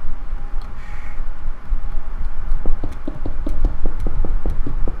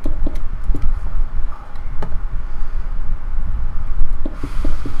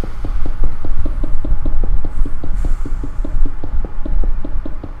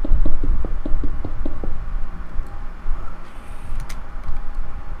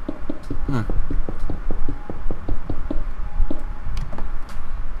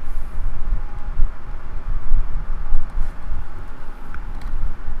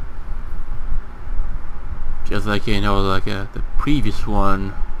 Just like, you know, like the previous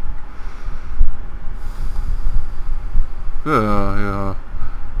one. Yeah.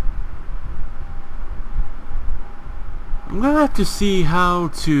 I'm gonna have to see how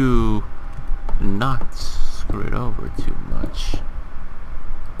to not screw it over too much.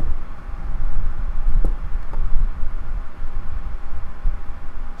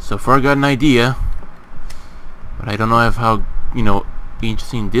 So far I got an idea, but I don't know if how, you know,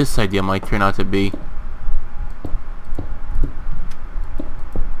 interesting this idea might turn out to be.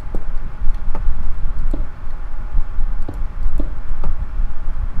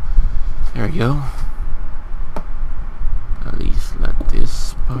 There we go. At least let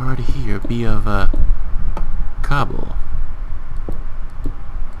this part here be of a cobble.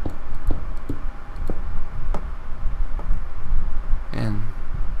 And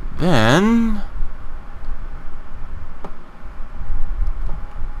then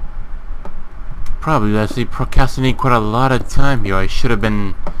probably actually procrastinating quite a lot of time here. I should have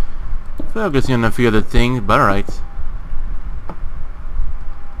been focusing on a few other things, but alright.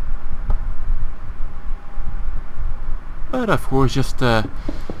 But of course, just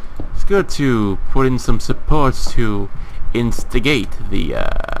it's good to put in some supports to instigate the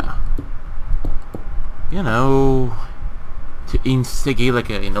you know, to instigate like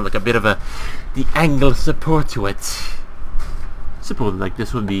a, you know, like a bit of a the angle support to it. Suppose like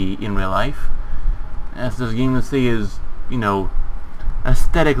this would be in real life, as this game, let's say, is, you know,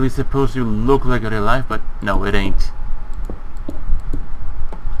 aesthetically supposed to look like a real life, but no, it ain't.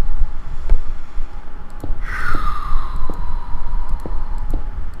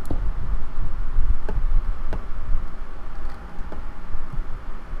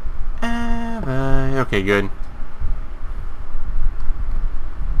 Okay, good.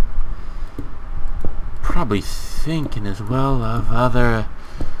 Probably thinking as well of other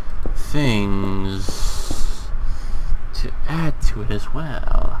things to add to it as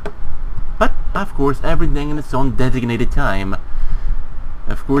well. But, of course, everything in its own designated time.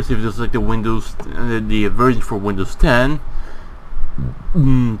 Of course, if it's like the Windows, the version for Windows 10,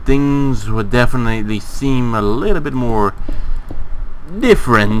 things would definitely seem a little bit more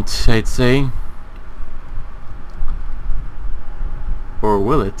different, I'd say. Or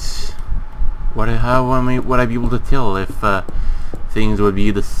will it? Would I be able to tell if things would be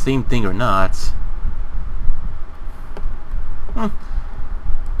the same thing or not?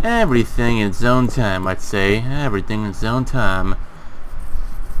 Everything in its own time, I'd say. Everything in its own time.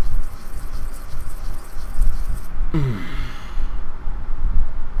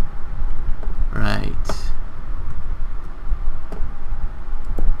 Right.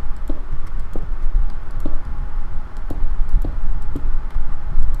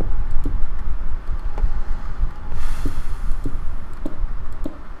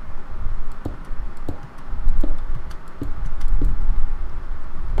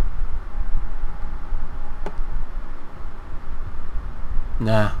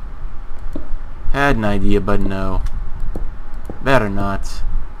 Nah. Had an idea, but no. Better not.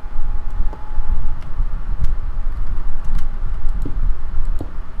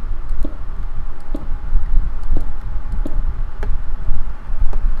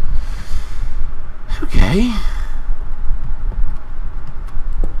 Okay.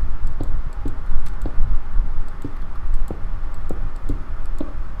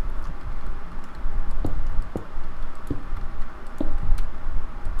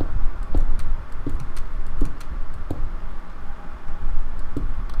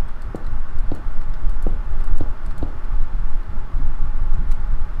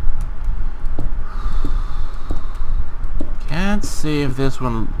 Let's see if this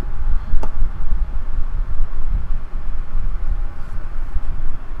one...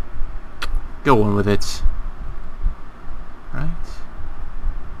 Go on with it. Right?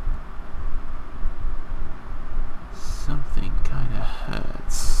 Something kinda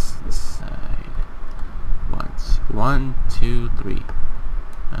hurts this side. One, two, three.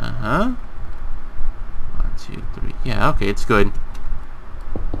 Uh-huh. 1, 2, 3. Yeah, okay, it's good.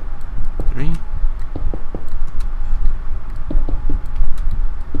 3.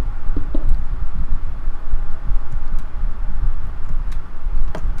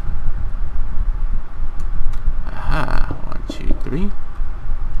 Aha. 1, 2, 3.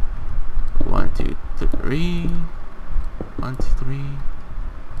 1, 2, 3. 1, 2, 3.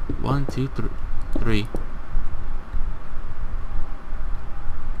 1, 2, 3.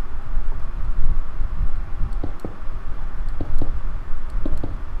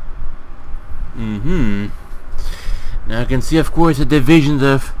 Now I can see, of course, the divisions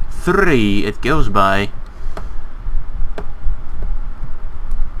of 3 it goes by.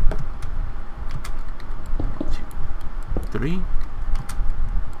 Three.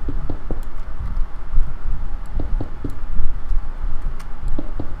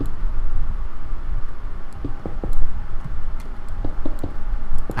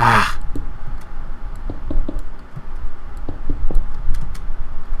 Ah.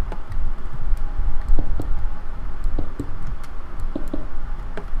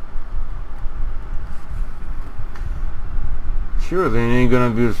 Sure, they ain't gonna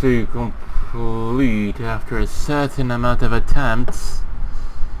be so complete after a certain amount of attempts.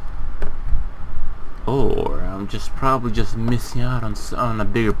 Or I'm probably just missing out on a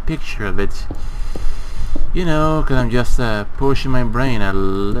bigger picture of it. You know, because I'm just pushing my brain a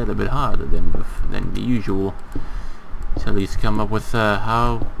little bit harder than the usual to at least come up with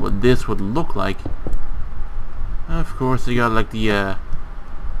what this would look like. Of course, you got like the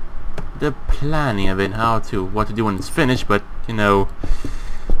planning of it, what to do when it's finished, but you know,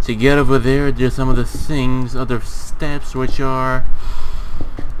 to get over there's some of the things, other steps which are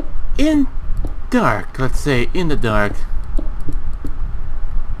in dark, let's say in the dark.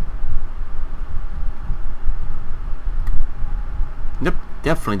 Yep,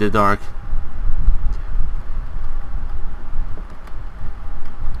 definitely the dark.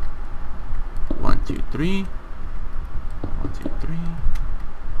 One, two, three. 1, 2, 3.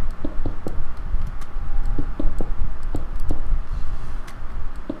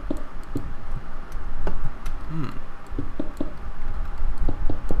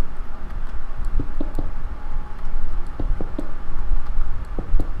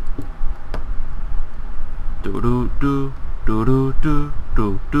 Do do do do do do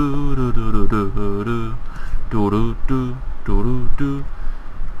do do do do do do do do do do.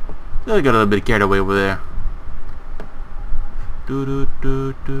 I got a little bit carried away over there. Do do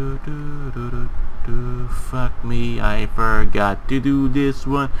do do do do do. Fuck me, I forgot to do this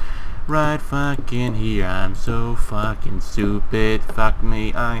one right fucking here. I'm so fucking stupid. Fuck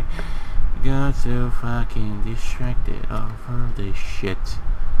me, I got so fucking distracted over this shit.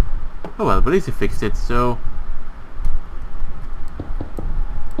 Oh well, but at least I fixed it, so...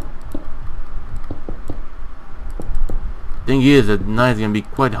 Thing is, at night it's gonna be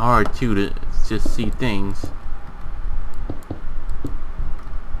quite hard too to just see things.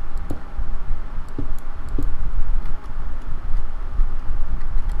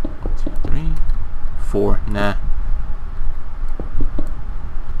 One, two, 3, 4. Nah.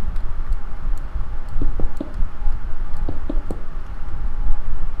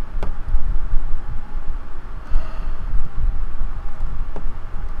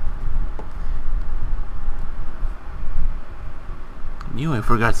 Knew I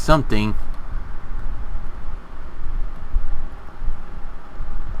forgot something.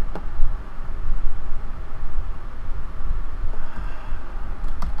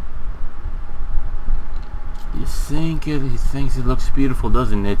 He thinks it looks beautiful,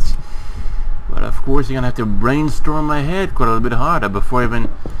 doesn't it? But of course you're gonna have to brainstorm my head quite a little bit harder before even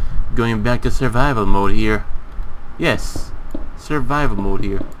going back to survival mode here. Yes, survival mode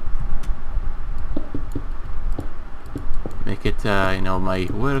here. Make it, you know, my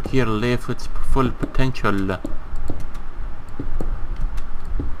work here live its full potential.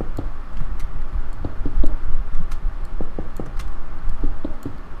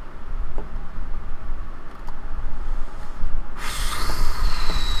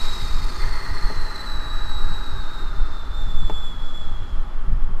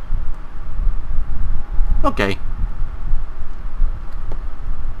 Okay.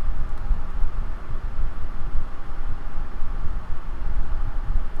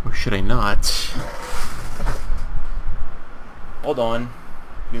 Or should I not? Hold on.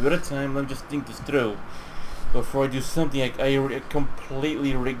 Give it a time. Let me just think this through before I do something I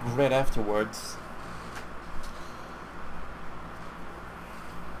completely regret afterwards.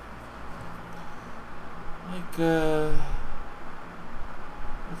 Like,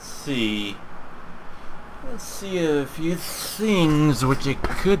 let's see. Let's see a few things which I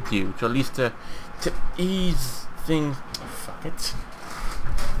could do to at least to ease things. Oh, fuck it.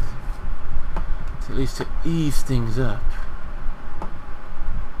 At least to ease things up.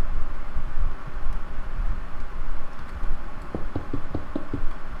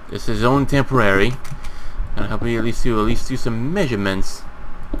 This is only temporary. Gonna help me at least do some measurements.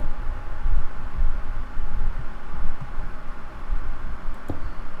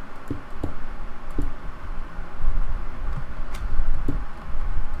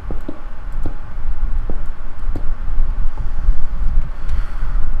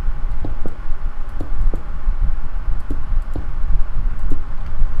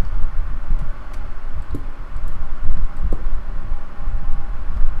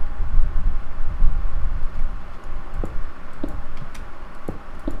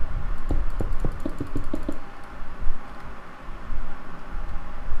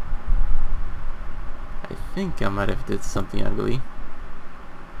 I think I might have did something ugly.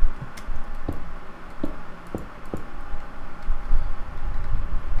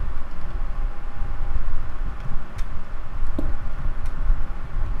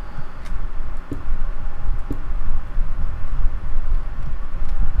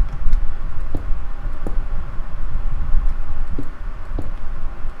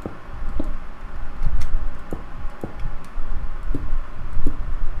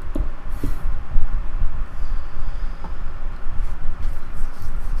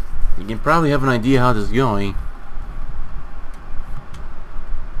 You can probably have an idea how this is going.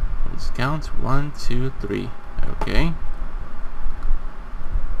 Let's count 1, 2, 3. Okay.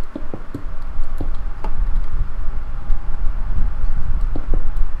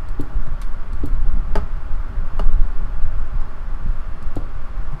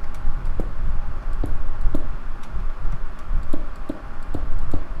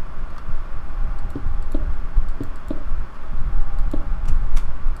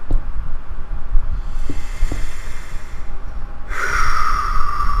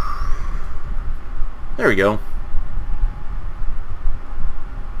 There we go.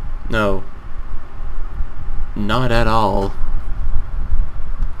 No. Not at all.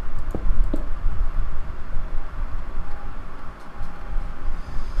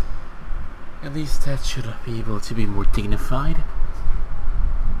 At least that should be able to be more dignified.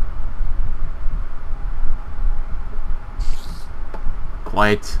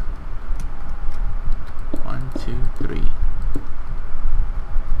 Quiet. 1, 2, 3.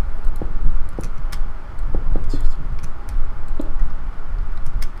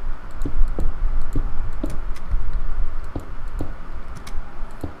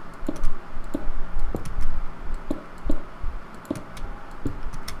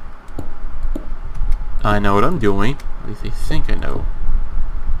 I know what I'm doing. At least I think I know.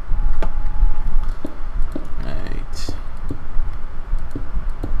 Right.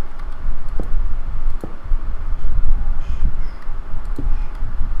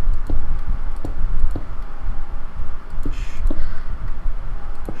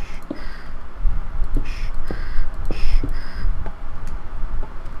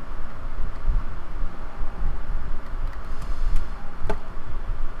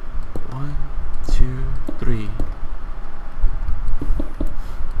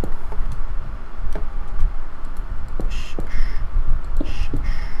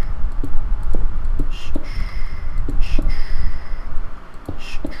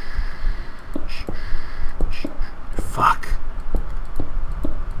 Fuck.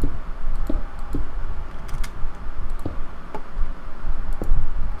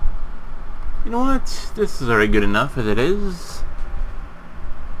 You know what? This is already good enough as it is.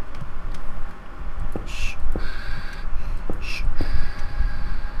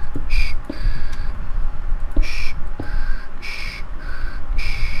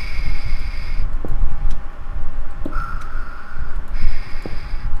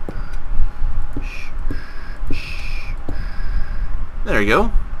 There you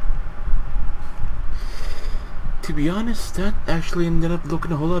go. To be honest, that actually ended up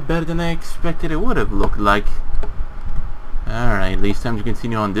looking a whole lot better than I expected it would have looked like. Alright, at least time to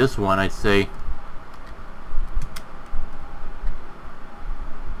continue on this one, I'd say.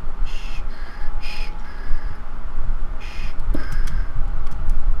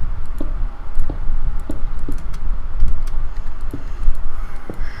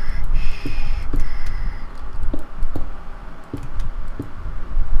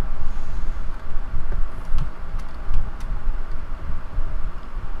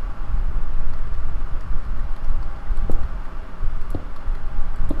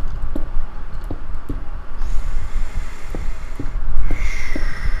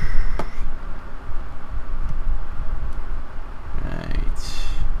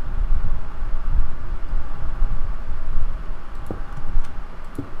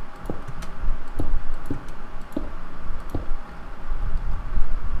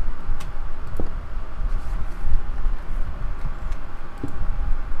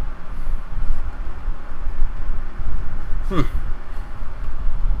 Hmm.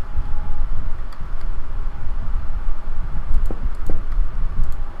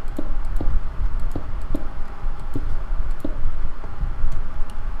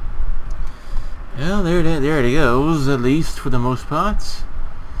 Well, there it goes, at least for the most part.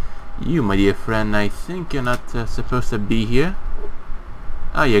 You, my dear friend, I think you're not supposed to be here.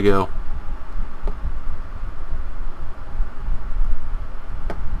 There you go.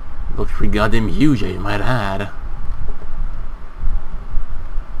 Looks pretty goddamn huge, I might add.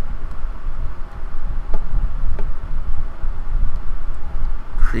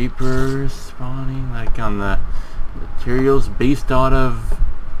 Creepers spawning like on the materials based out of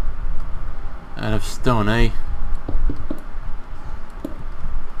stone, eh?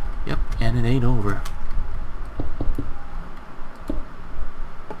 Yep, and it ain't over.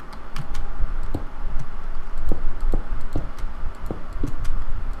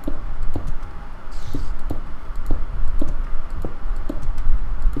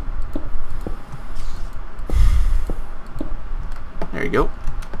 There you go.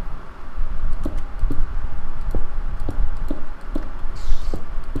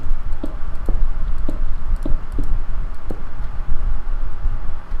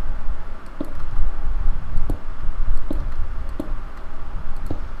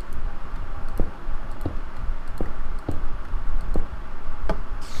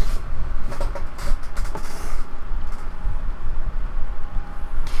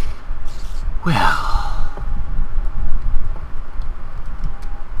 Well,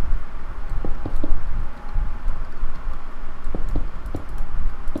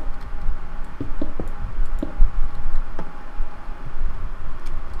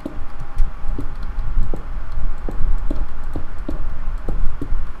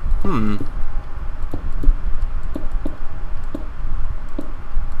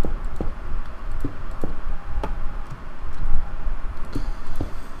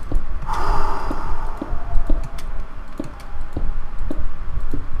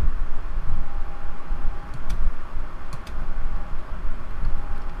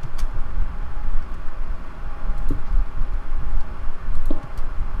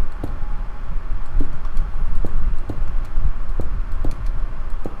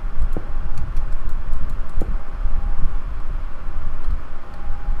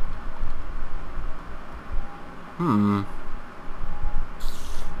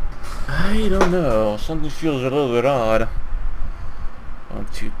 I don't know. Something feels a little bit odd. 1,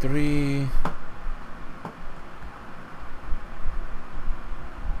 2, 3.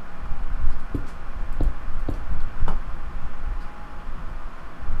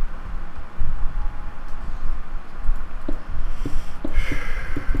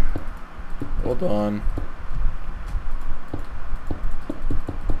 Hold on.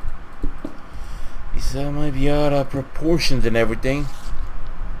 These might be out of proportions and everything.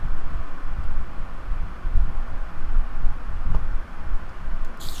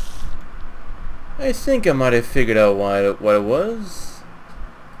 I think I might have figured out what it was.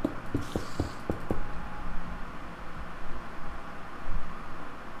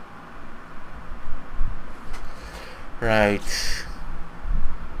 Right.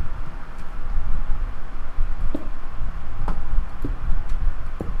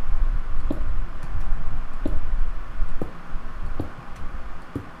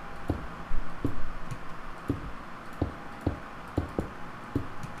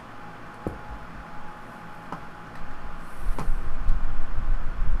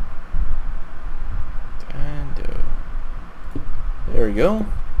 There we go.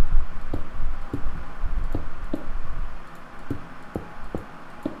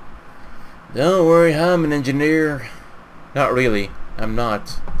 Don't worry, I'm an engineer. Not really. I'm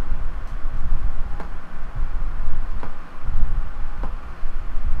not.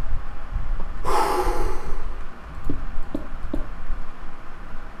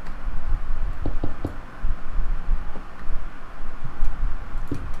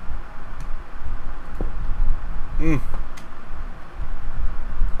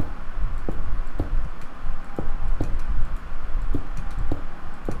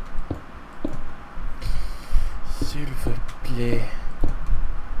 S'il vous plaît.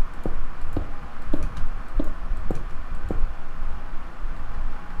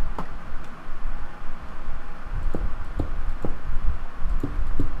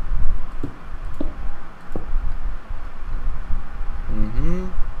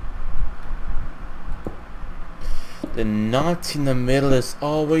 The knot in the middle is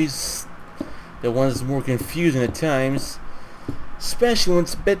always the one that's more confusing at times, especially when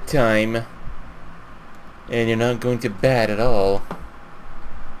it's bedtime and you're not going to bed at all.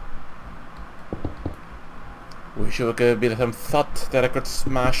 Wish there could be some thought that I could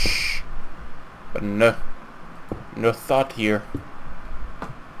smash. But no. No thought here.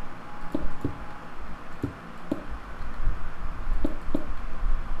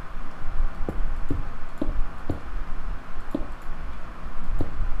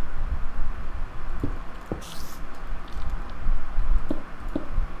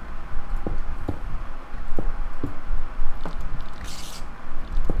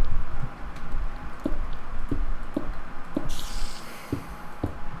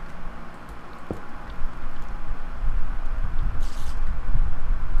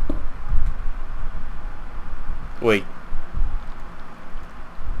 Wait.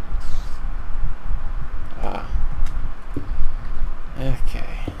 Ah. Okay.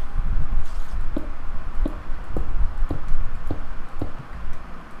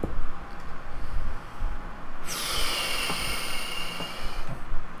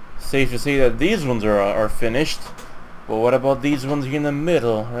 Safe to say that these ones are finished. But what about these ones here in the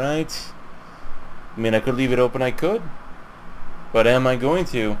middle, right? I mean, I could leave it open, I could. But am I going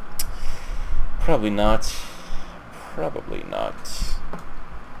to? Probably not. Probably not.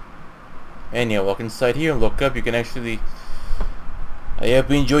 Anyhow, walk inside here and look up. You can actually... I hope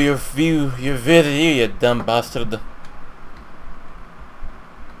you enjoy your view, your video, you dumb bastard.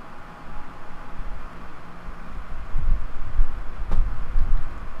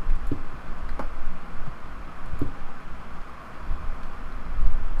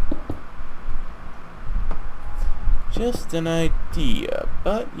 Just an idea,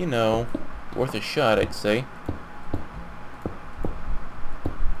 but, you know, worth a shot, I'd say.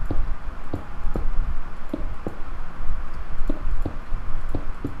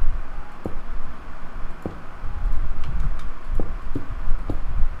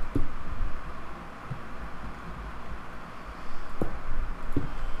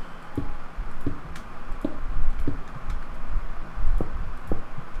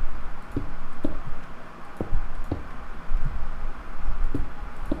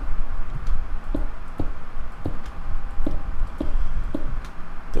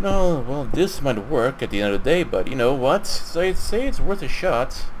 No, well, this might work at the end of the day, but you know what? So I'd say it's worth a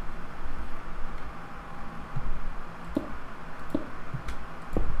shot.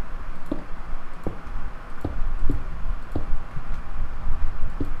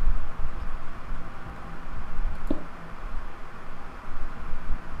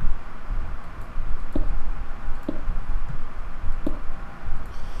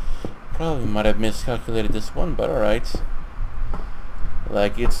 Probably might have miscalculated this one, but alright.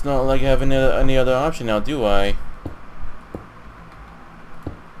 Like, it's not like I have any other option now, do I?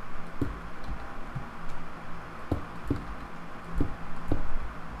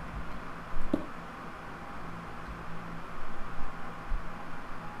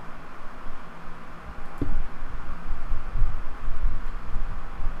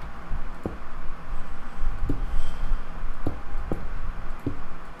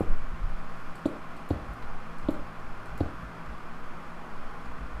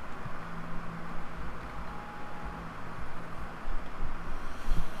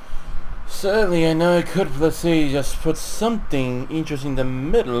 Certainly, I know I could, let's say, just put something interesting in the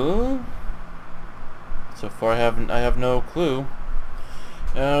middle. So far, I have no clue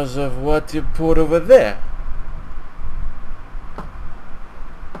as of what to put over there.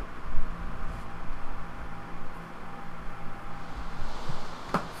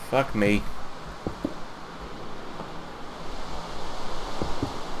 Fuck me.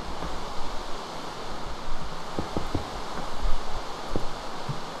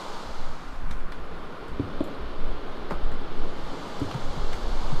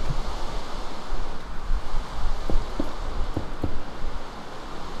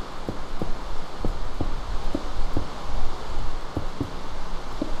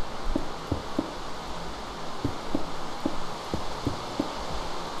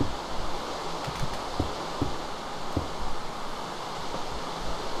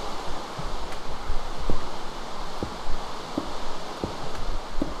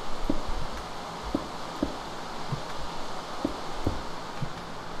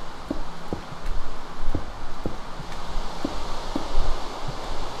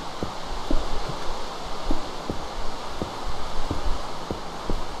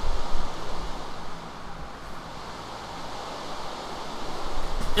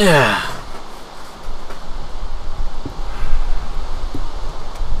 Yeah.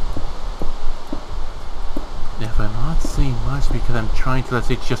 If I'm not saying much because I'm trying to, let's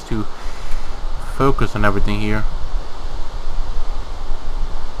say, just to focus on everything here.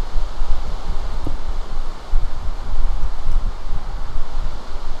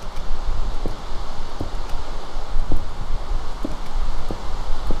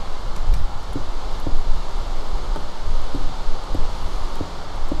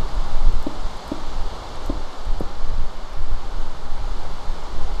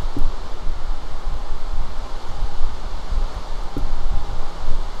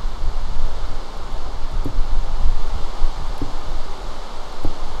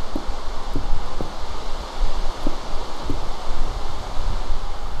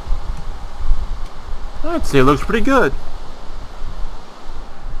 I'd say it looks pretty good.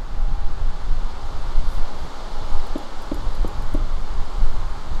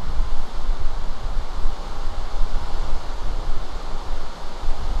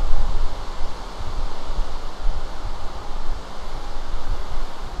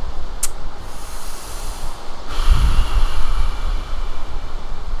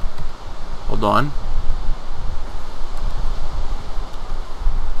 Hold on.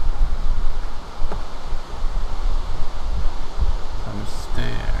 Some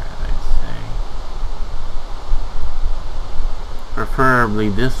stairs, I'd say. Preferably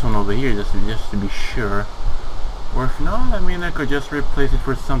this one over here, just to be sure. Or if not, I mean, I could just replace it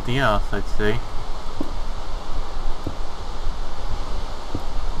for something else, I'd say.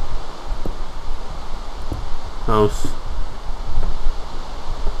 Close.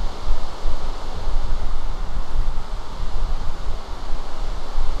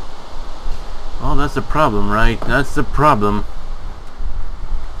 Well, that's the problem, right? That's the problem.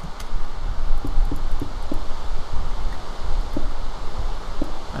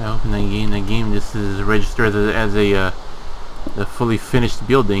 I hope in the game this is registered as a fully finished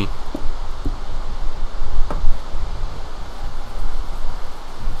building.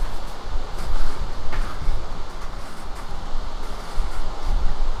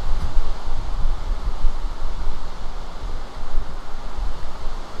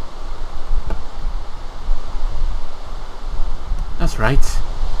 That's right.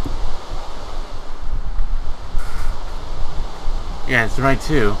 Yeah, it's right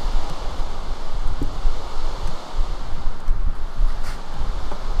too.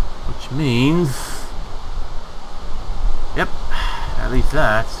 Which means... Yep, at least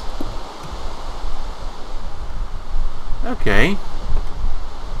that. Okay.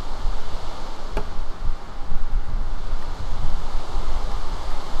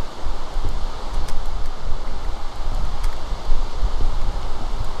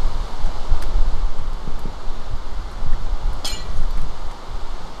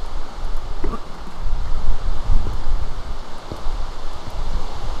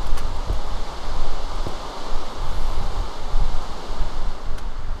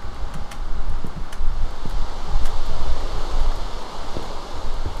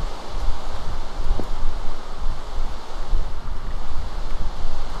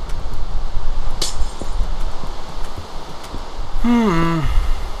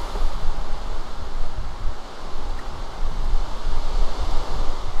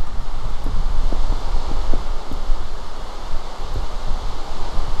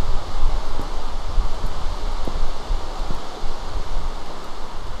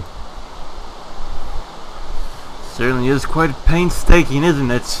 Certainly is quite painstaking,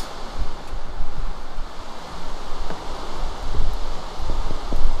 isn't it?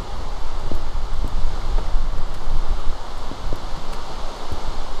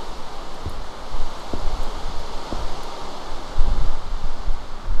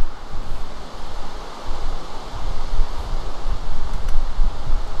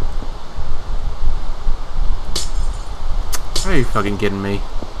 Are you fucking kidding me?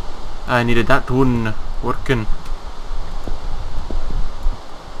 I needed that one working.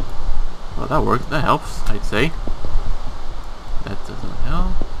 Well, that works. That helps, I'd say. That doesn't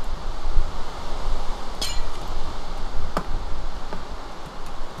help.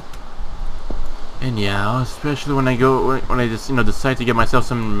 And yeah, especially when I just decide to get myself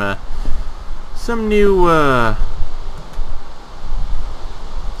some new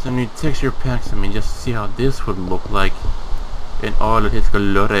texture packs. I mean, just see how this would look like in all of its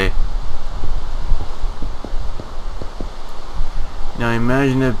glory. Now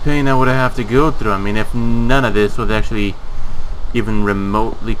imagine the pain I would have to go through. I mean, if none of this was actually even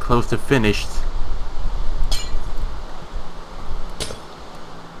remotely close to finished.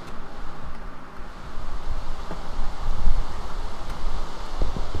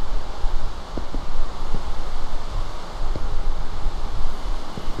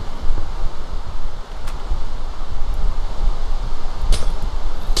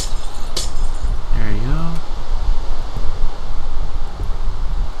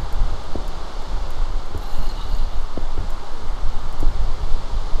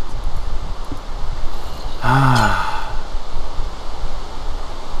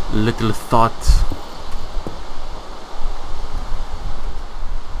 Little thought.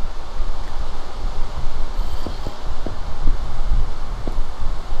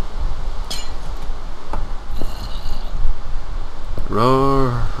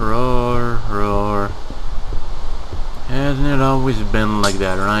 Roar, roar, roar. Hasn't it always been like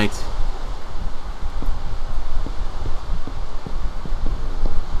that, right?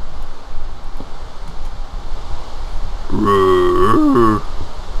 I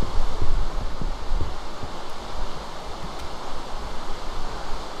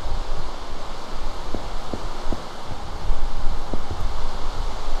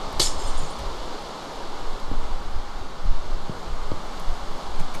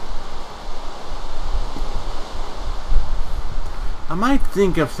might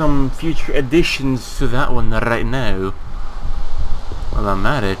think of some future additions to that one right now. While I'm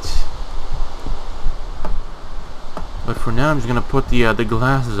at it. But for now I'm just gonna put the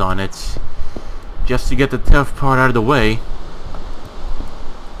glasses on it. Just to get the tough part out of the way.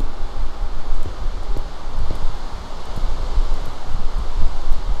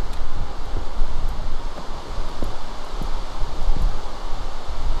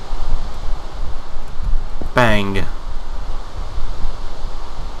 Bang.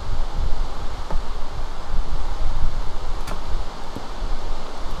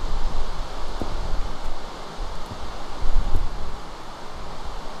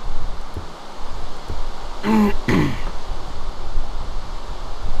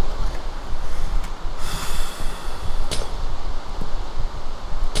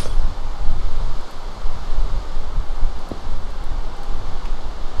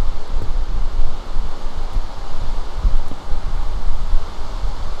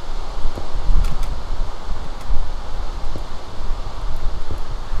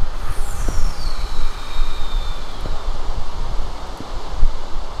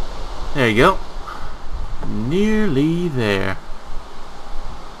 There you go. Nearly there.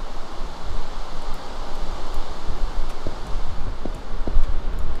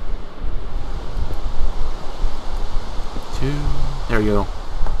 Two. There we go.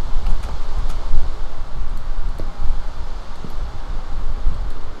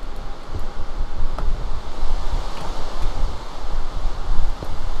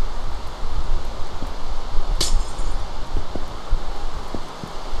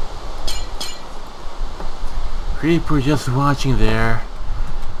 Creeper just watching there,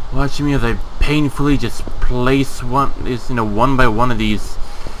 watching me as I painfully just place one by one of these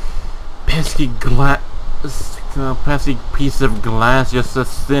pesky pesky piece of glass, just as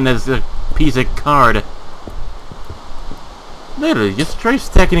thin as a piece of card. Literally, just try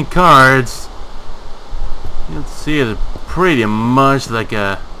stacking cards. You can see it's pretty much like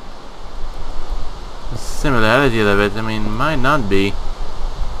a similarity of it. I mean, might not be.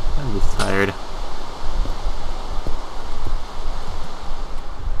 I'm just tired.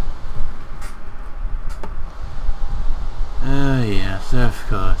 Yes, of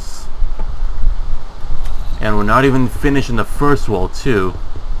course. And we're not even finishing the first wall, too.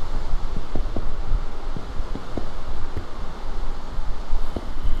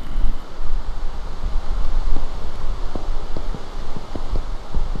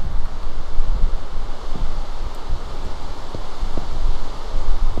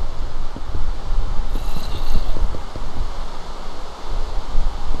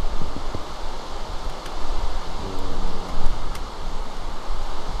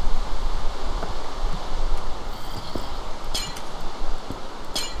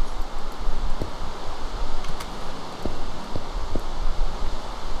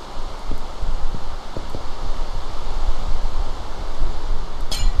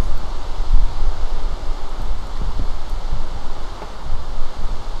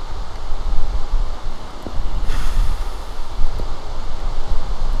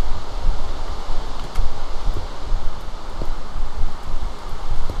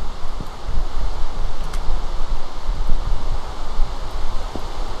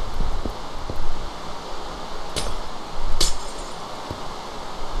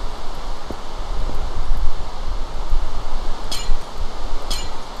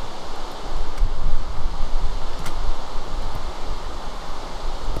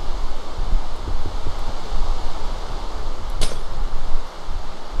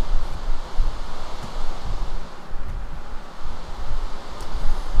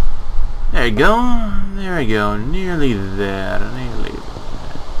 There you go. There we go. Nearly there. Nearly there.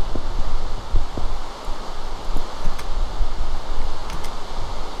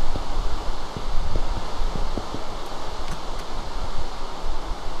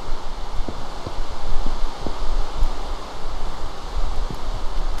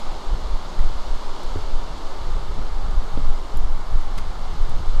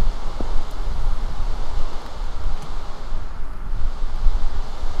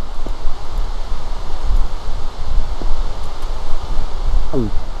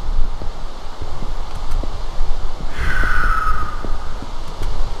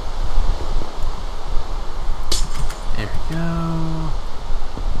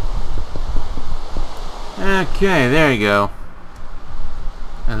 Okay, there you go.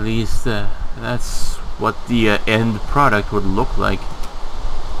 At least that's what the end product would look like.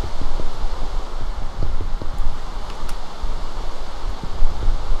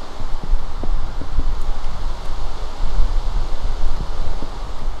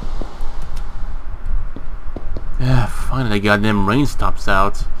 Finally got them rain stops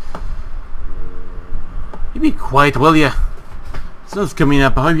out. You be quiet, will ya? Sun's coming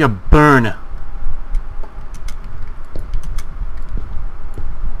up, I hope you burn.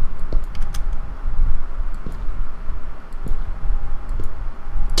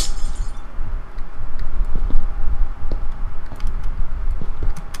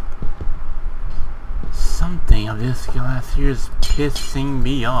 Something of this glass here is pissing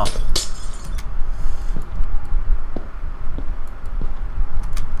me off.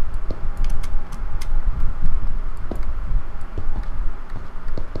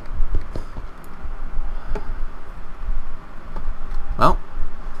 Well,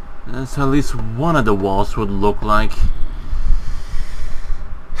 that's how at least one of the walls would look like.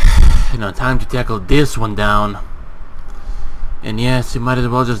 You know, time to tackle this one down. And yes, you might as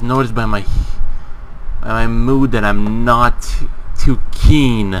well just notice by my mood that I'm not too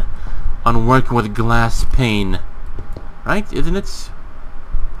keen on working with glass pane. Right? Isn't it?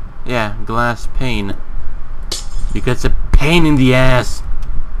 Yeah, glass pane. Because it's a pain in the ass.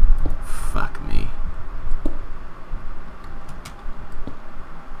 Fuck me.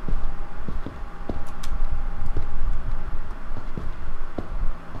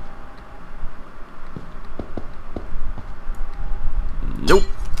 Nope.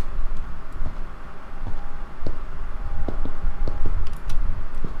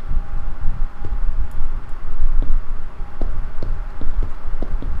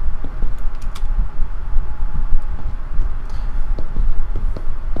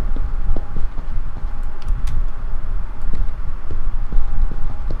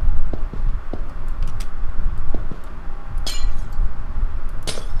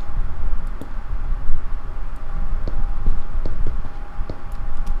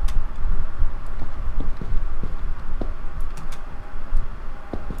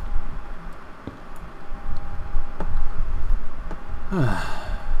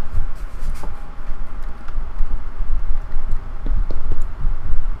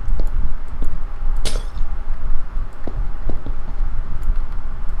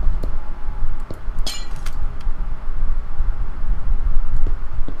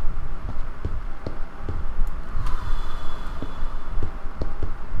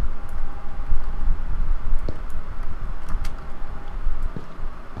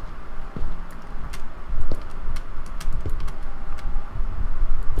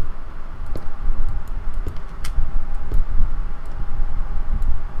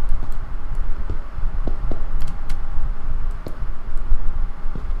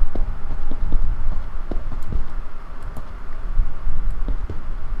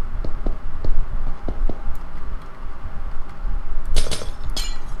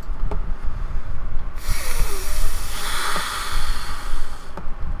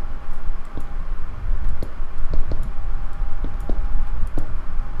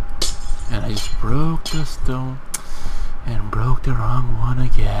 And I just broke the stone and broke the wrong one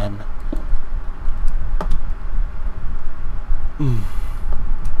again.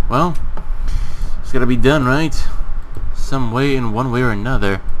 Well, it's gotta be done, right? Some way, in one way or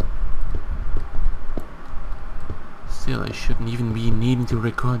another. Still, I shouldn't even be needing to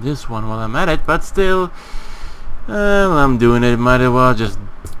record this one while I'm at it, but still, well, I'm doing it. Might as well just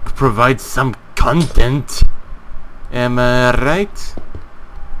provide some content. Am I right?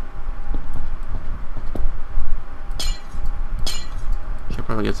 Should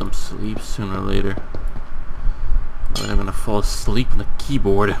probably get some sleep sooner or later. But I'm gonna fall asleep on the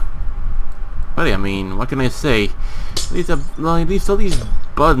keyboard. But I mean, what can I say? At least all these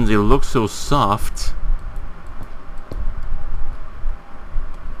buttons, they look so soft.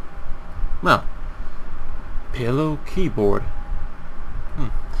 Well, pillow keyboard.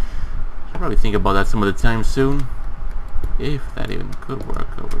 Should probably think about that some of the time soon. If that even could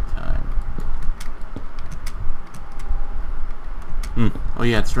work over time. Oh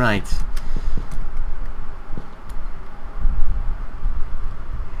yeah, that's right.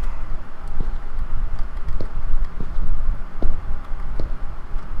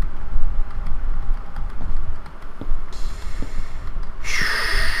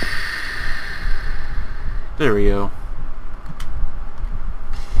 There we go.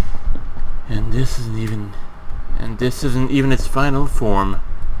 And this isn't even its final form.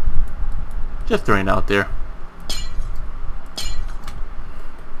 Just throwing it out there.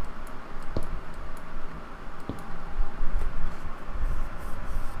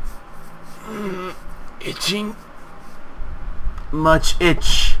 Itching. Much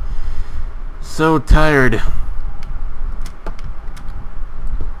itch. So tired.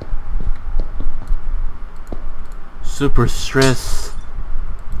 Super stress.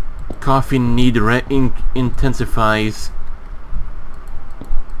 Coffee need intensifies.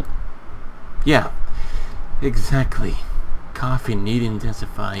 Yeah, exactly. Coffee need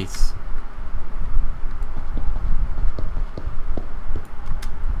intensifies.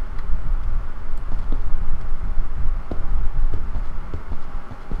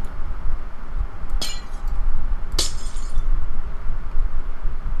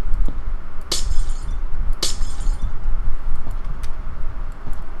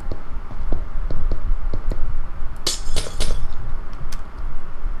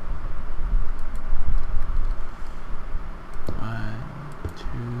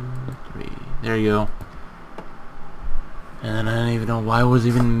 There you go. And then I don't even know why I was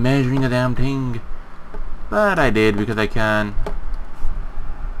even measuring the damn thing. But I did because I can.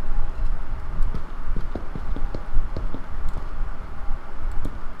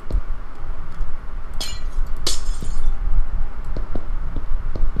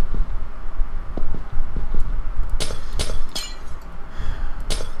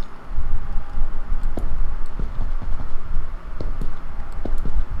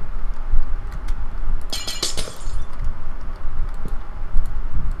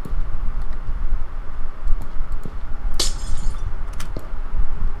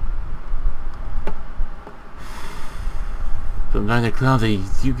 Sometimes the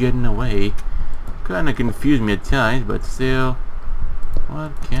clouds you get in the way kinda confuse me at times, but still,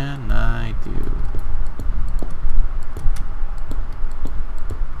 what can I do?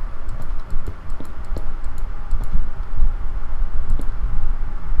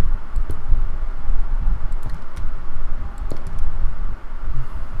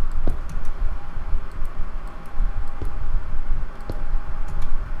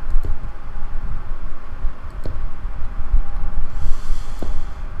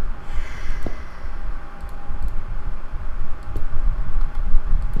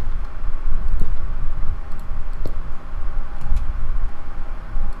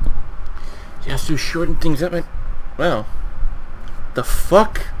 Just to shorten things up, well, the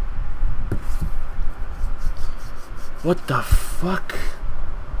fuck? What the fuck?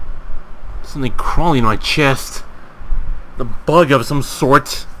 Something crawling in my chest. The bug of some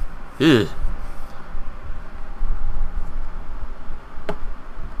sort. Ugh.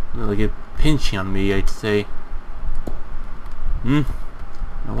 Like it pinching on me, I'd say. I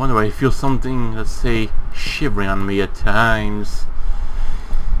wonder why I feel something, let's say, shivering on me at times.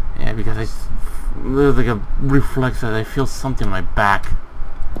 Yeah, because there's like a reflex that I feel something on my back.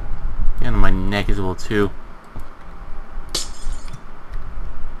 And on my neck as well, too.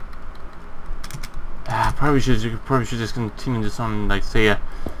 Probably should just continue this on, like, say,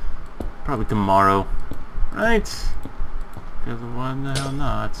 probably tomorrow. Right? Because why the hell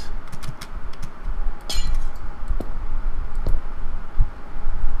not?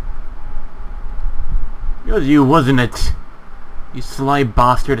 It was you, wasn't it? You sly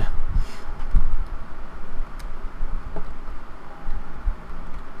bastard.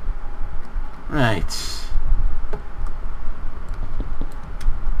 Right.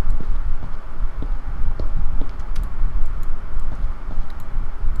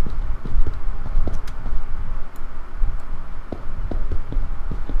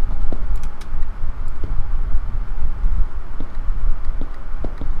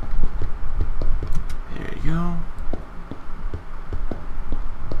 There you go.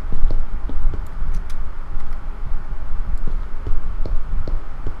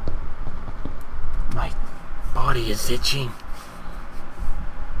 My body is itching.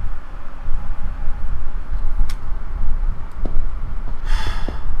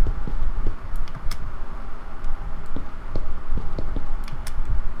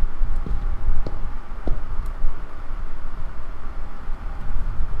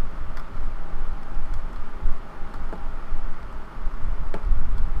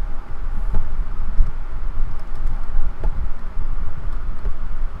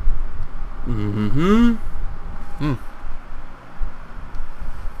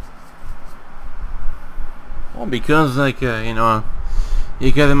 Well, because, like, you know,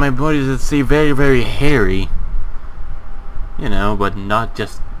 because my body is, let's say, very, very hairy. You know, but not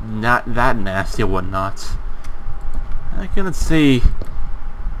that nasty or whatnot. I can, let's say, you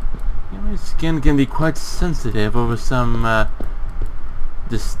know, my skin can be quite sensitive over some,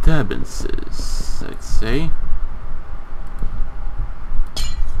 disturbances, I'd say.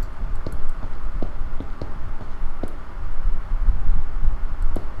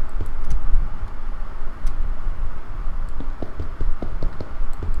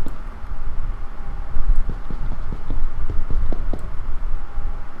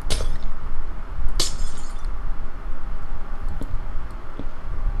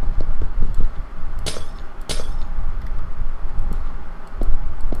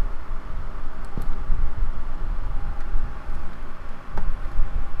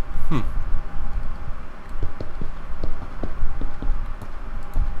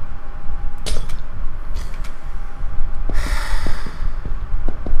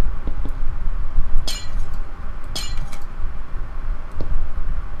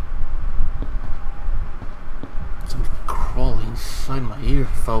 Something crawling inside my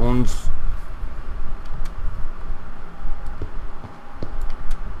earphones.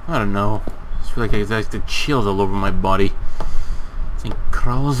 I don't know. I just feel like I got the chills all over my body. Thing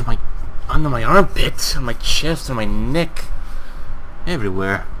crawls under my armpits, on my chest, on my neck,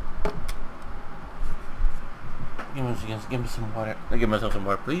 everywhere. Give me some water. I'll give myself some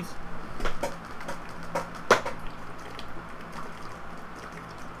water, please.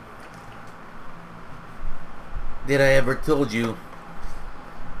 Did I ever told you?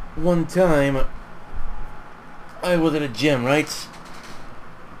 One time, I was at a gym, right?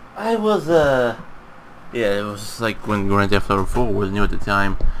 I was, yeah, it was like when Grand Theft Auto 4 was new at the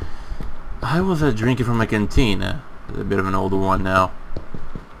time. I was drinking from my canteen, a bit of an older one now.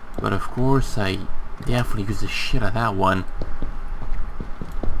 But of course, I definitely used the shit out of that one.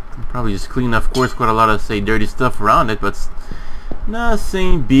 Probably just cleaned, of course, quite a lot of, say, dirty stuff around it, but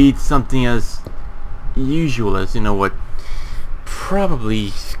nothing beats something as usual as, you know, what probably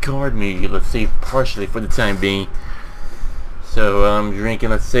scarred me, let's say, partially for the time being. So I'm drinking,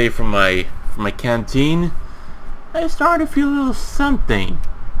 let's say, from my canteen. I started to feel a little something.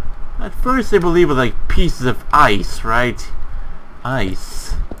 At first I believe it was like pieces of ice, right?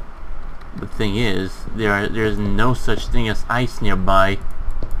 Ice. The thing is, there's no such thing as ice nearby.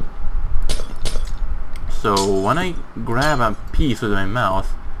 So when I grab a piece with my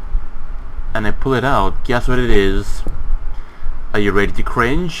mouth and I pull it out, guess what it is? Are you ready to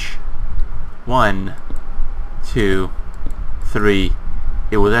cringe? 1, 2, 3.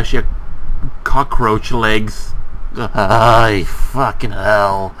 It was actually a cockroach legs. Ay, fucking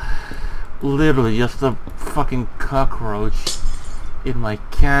hell. Literally just a fucking cockroach in my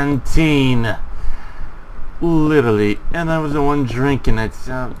canteen. Literally. And I was the one drinking it.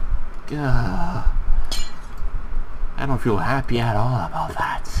 I don't feel happy at all about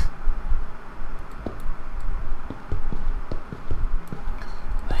that.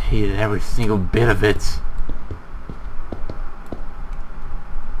 I hated every single bit of it.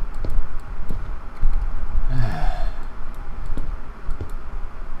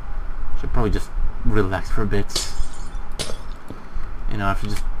 Should probably just relax for a bit. You know, after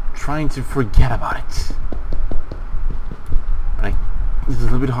just trying to forget about it. But it's a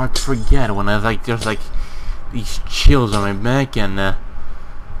little bit hard to forget when I like there's like these chills on my back, and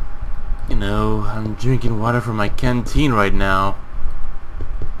you know, I'm drinking water from my canteen right now.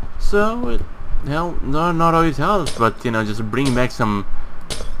 So it not always helps, but you know, just bring back some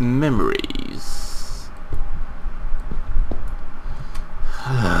memories.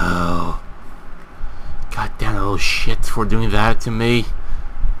 Oh, goddamn little shit for doing that to me.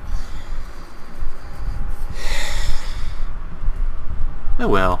 Oh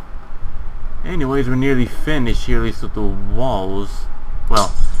well. Anyways, we're nearly finished here, at least with the walls.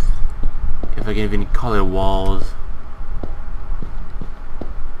 Well, if I can even call it walls.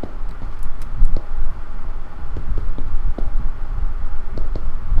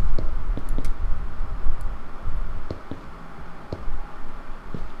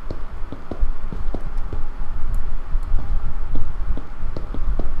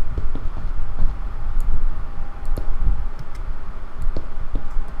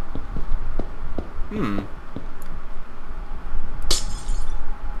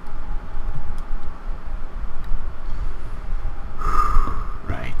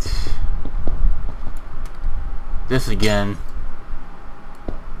 Right. This again.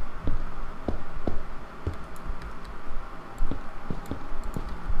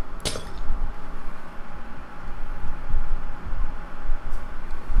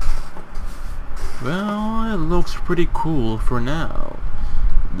 Well, it looks pretty cool for now,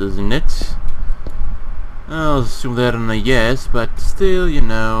 doesn't it? I'll assume that on a yes, but still, you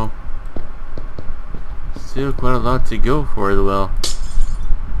know, still quite a lot to go for it, well.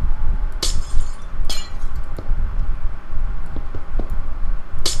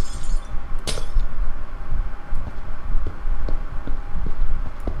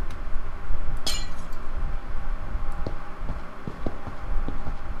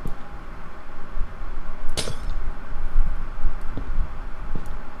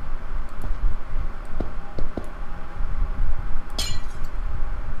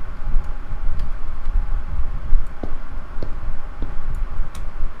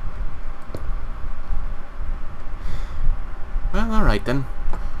 Well, alright then.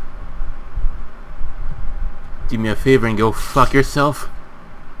 Do me a favor and go fuck yourself.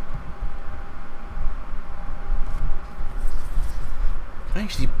 Can I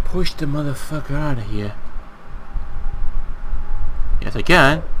actually push the motherfucker out of here? Yes, I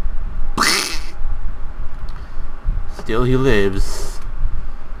can. Still he lives.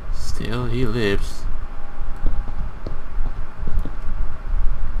 Still he lives.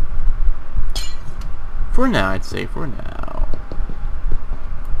 For now, I'd say. For now.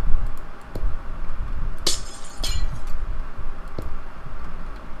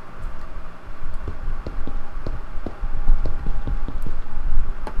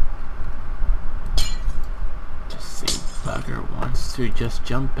 Just see, bugger wants to just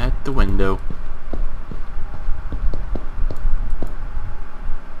jump at the window.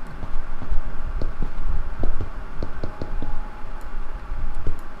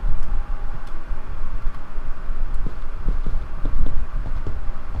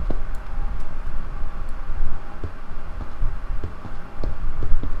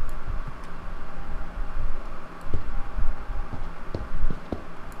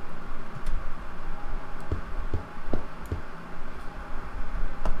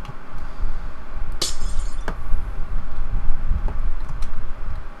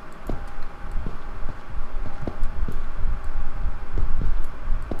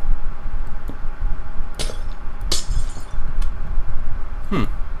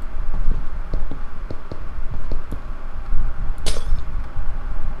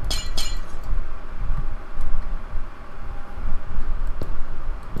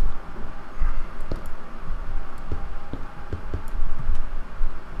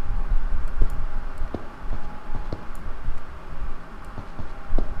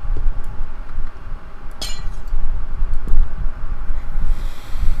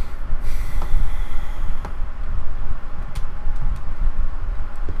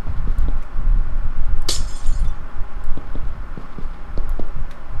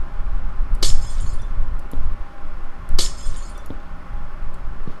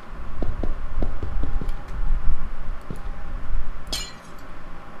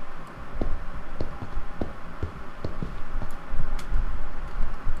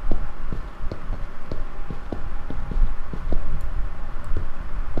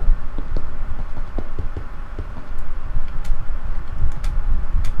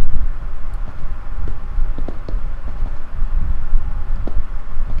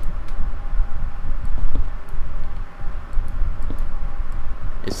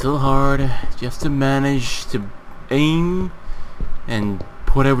 It's still hard just to manage to aim and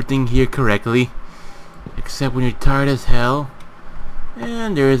put everything here correctly, except when you're tired as hell,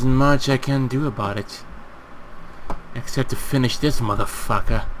 and there isn't much I can do about it except to finish this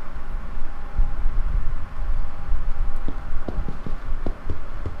motherfucker.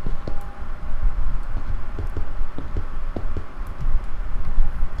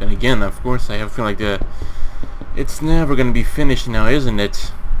 Then again, of course, I have a feeling like it's never gonna be finished now, isn't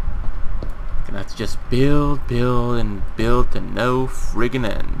it? Gonna have to just build, build, and build, and no friggin'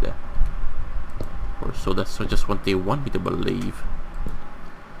 end. Or so that's just what they want me to believe.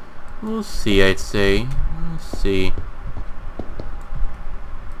 We'll see, I'd say. We'll see.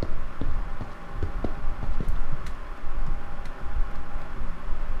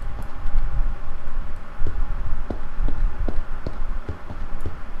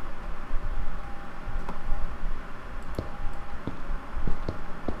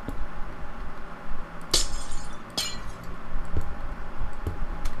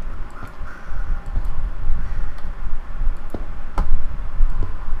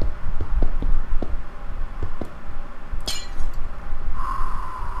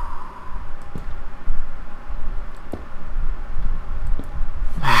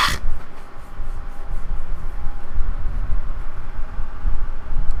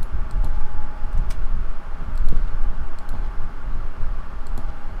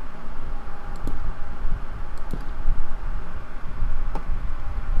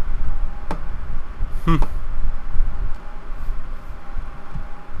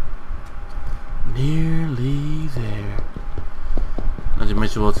 Nearly there. Not to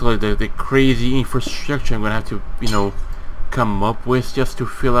mention, well, it's like the crazy infrastructure I'm gonna have to, you know, come up with just to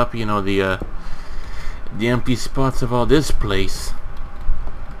fill up, you know, the empty spots of all this place.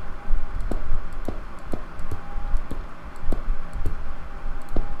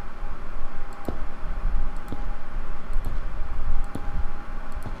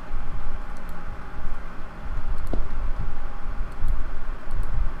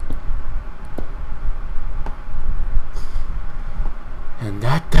 And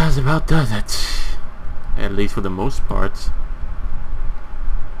that about does it. At least for the most part.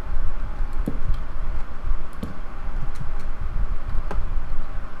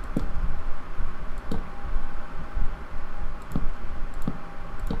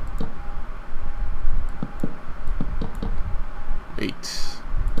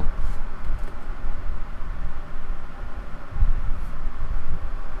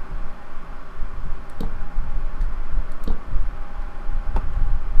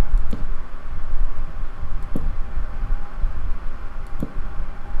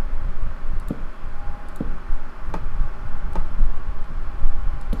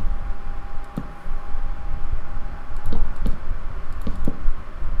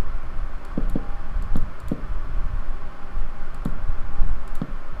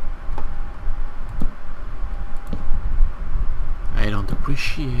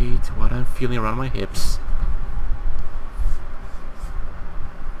 appreciate what I'm feeling around my hips.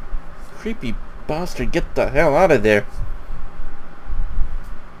 Creepy bastard, get the hell out of there.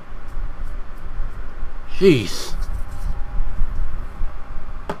 Jeez.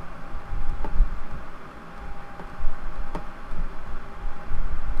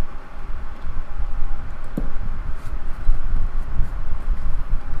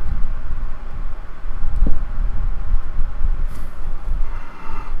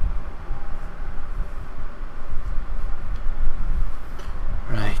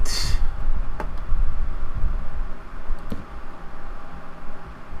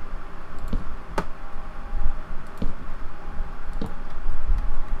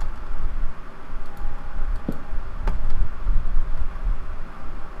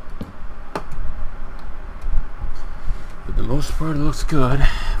 For the most part, it looks good.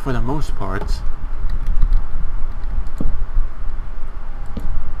 For the most part.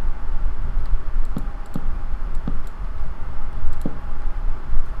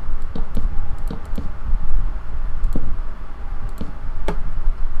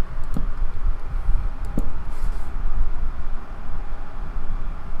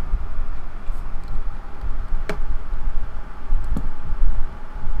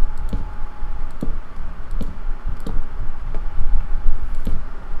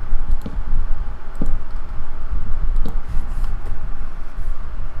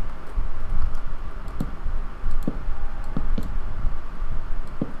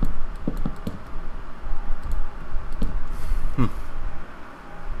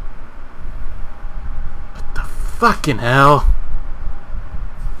 Fucking hell.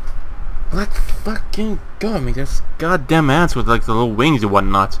 Let's fucking go. I mean, that's goddamn ants with like the little wings and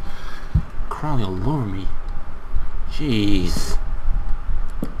whatnot. Crawling all over me. Jeez.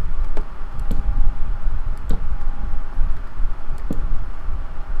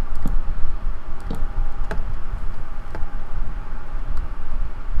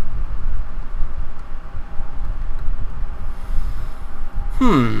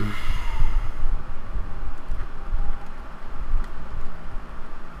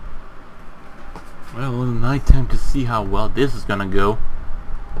 Well, it's nighttime to see how well this is gonna go.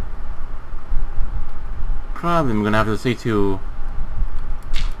 Probably I'm gonna have to say to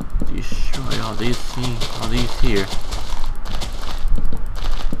destroy all these things, all these here.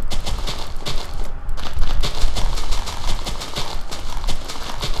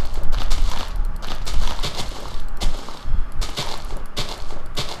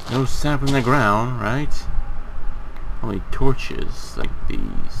 No sap in the ground, right? Only torches like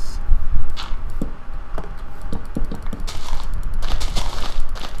these.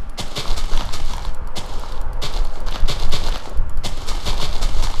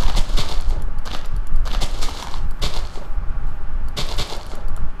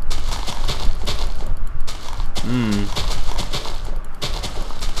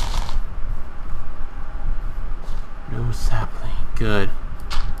 No sapling. Good.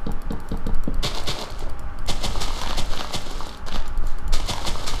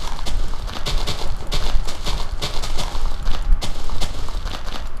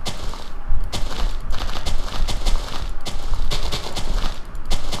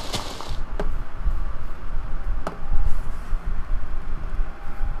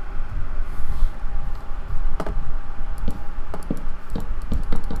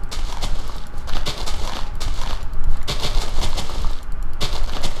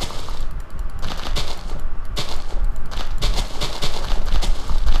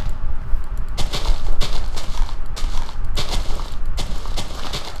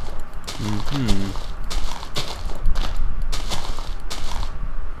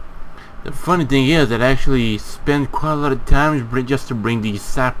 The funny thing is that I actually spent quite a lot of time just to bring these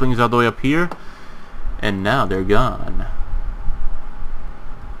saplings all the way up here, and now they're gone.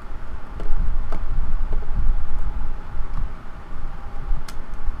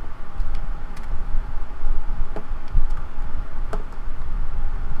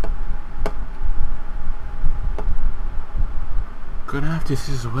 Gonna have to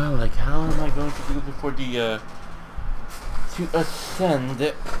see as well, like how am I going to do it for the to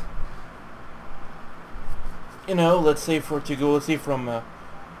ascend? You know, let's say for to go, let's say from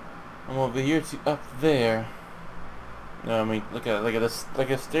over here to up there. No, I mean look at this, like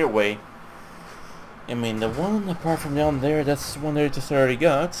a stairway. I mean the one apart from down there, that's the one that I just already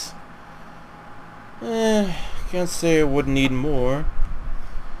got. Can't say I would need more.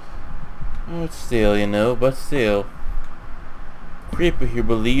 But still, you know, but still. Creeper here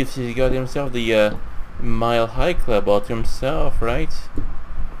believes he got himself the Mile High Club all to himself, right?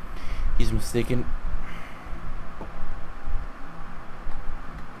 He's mistaken.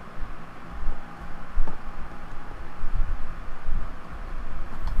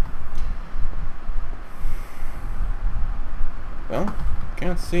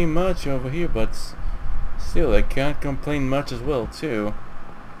 can't see much over here, but still I can't complain much as well too.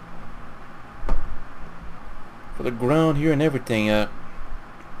 For the ground here and everything, you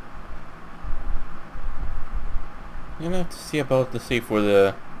have to see about, let's see, for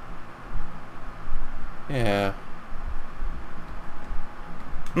the, yeah.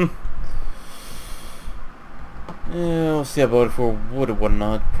 Yeah, we'll see about it for wood or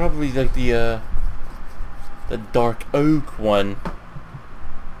whatnot. Probably like the dark oak one.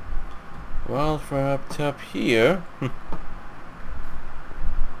 Well, for up top here,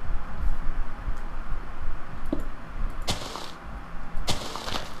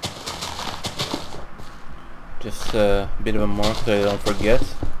 just a bit of a mark so I don't forget.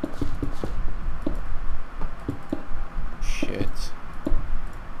 Shit.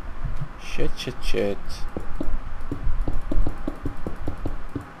 Shit.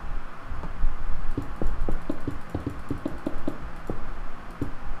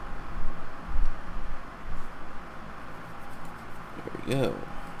 Go.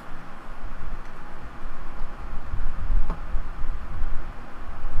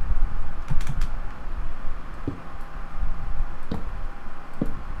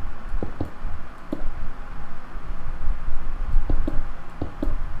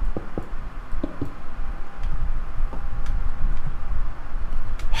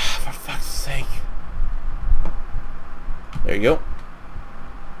 For fuck's sake. There you go.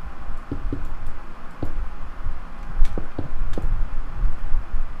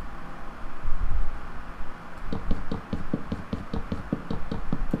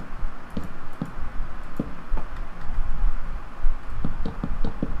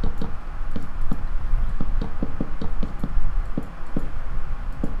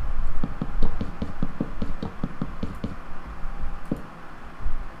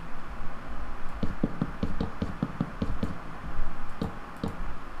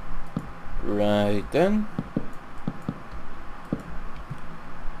 Right then.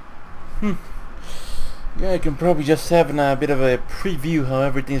 Yeah, I can probably just have a bit of a preview how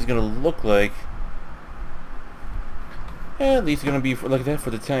everything's gonna look like. Yeah, at least it's gonna be like that for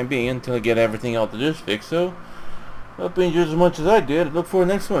the time being until I get everything out to this fix. So, hope you enjoyed as much as I did. Look for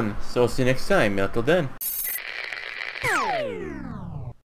the next one. So I'll see you next time. Until then.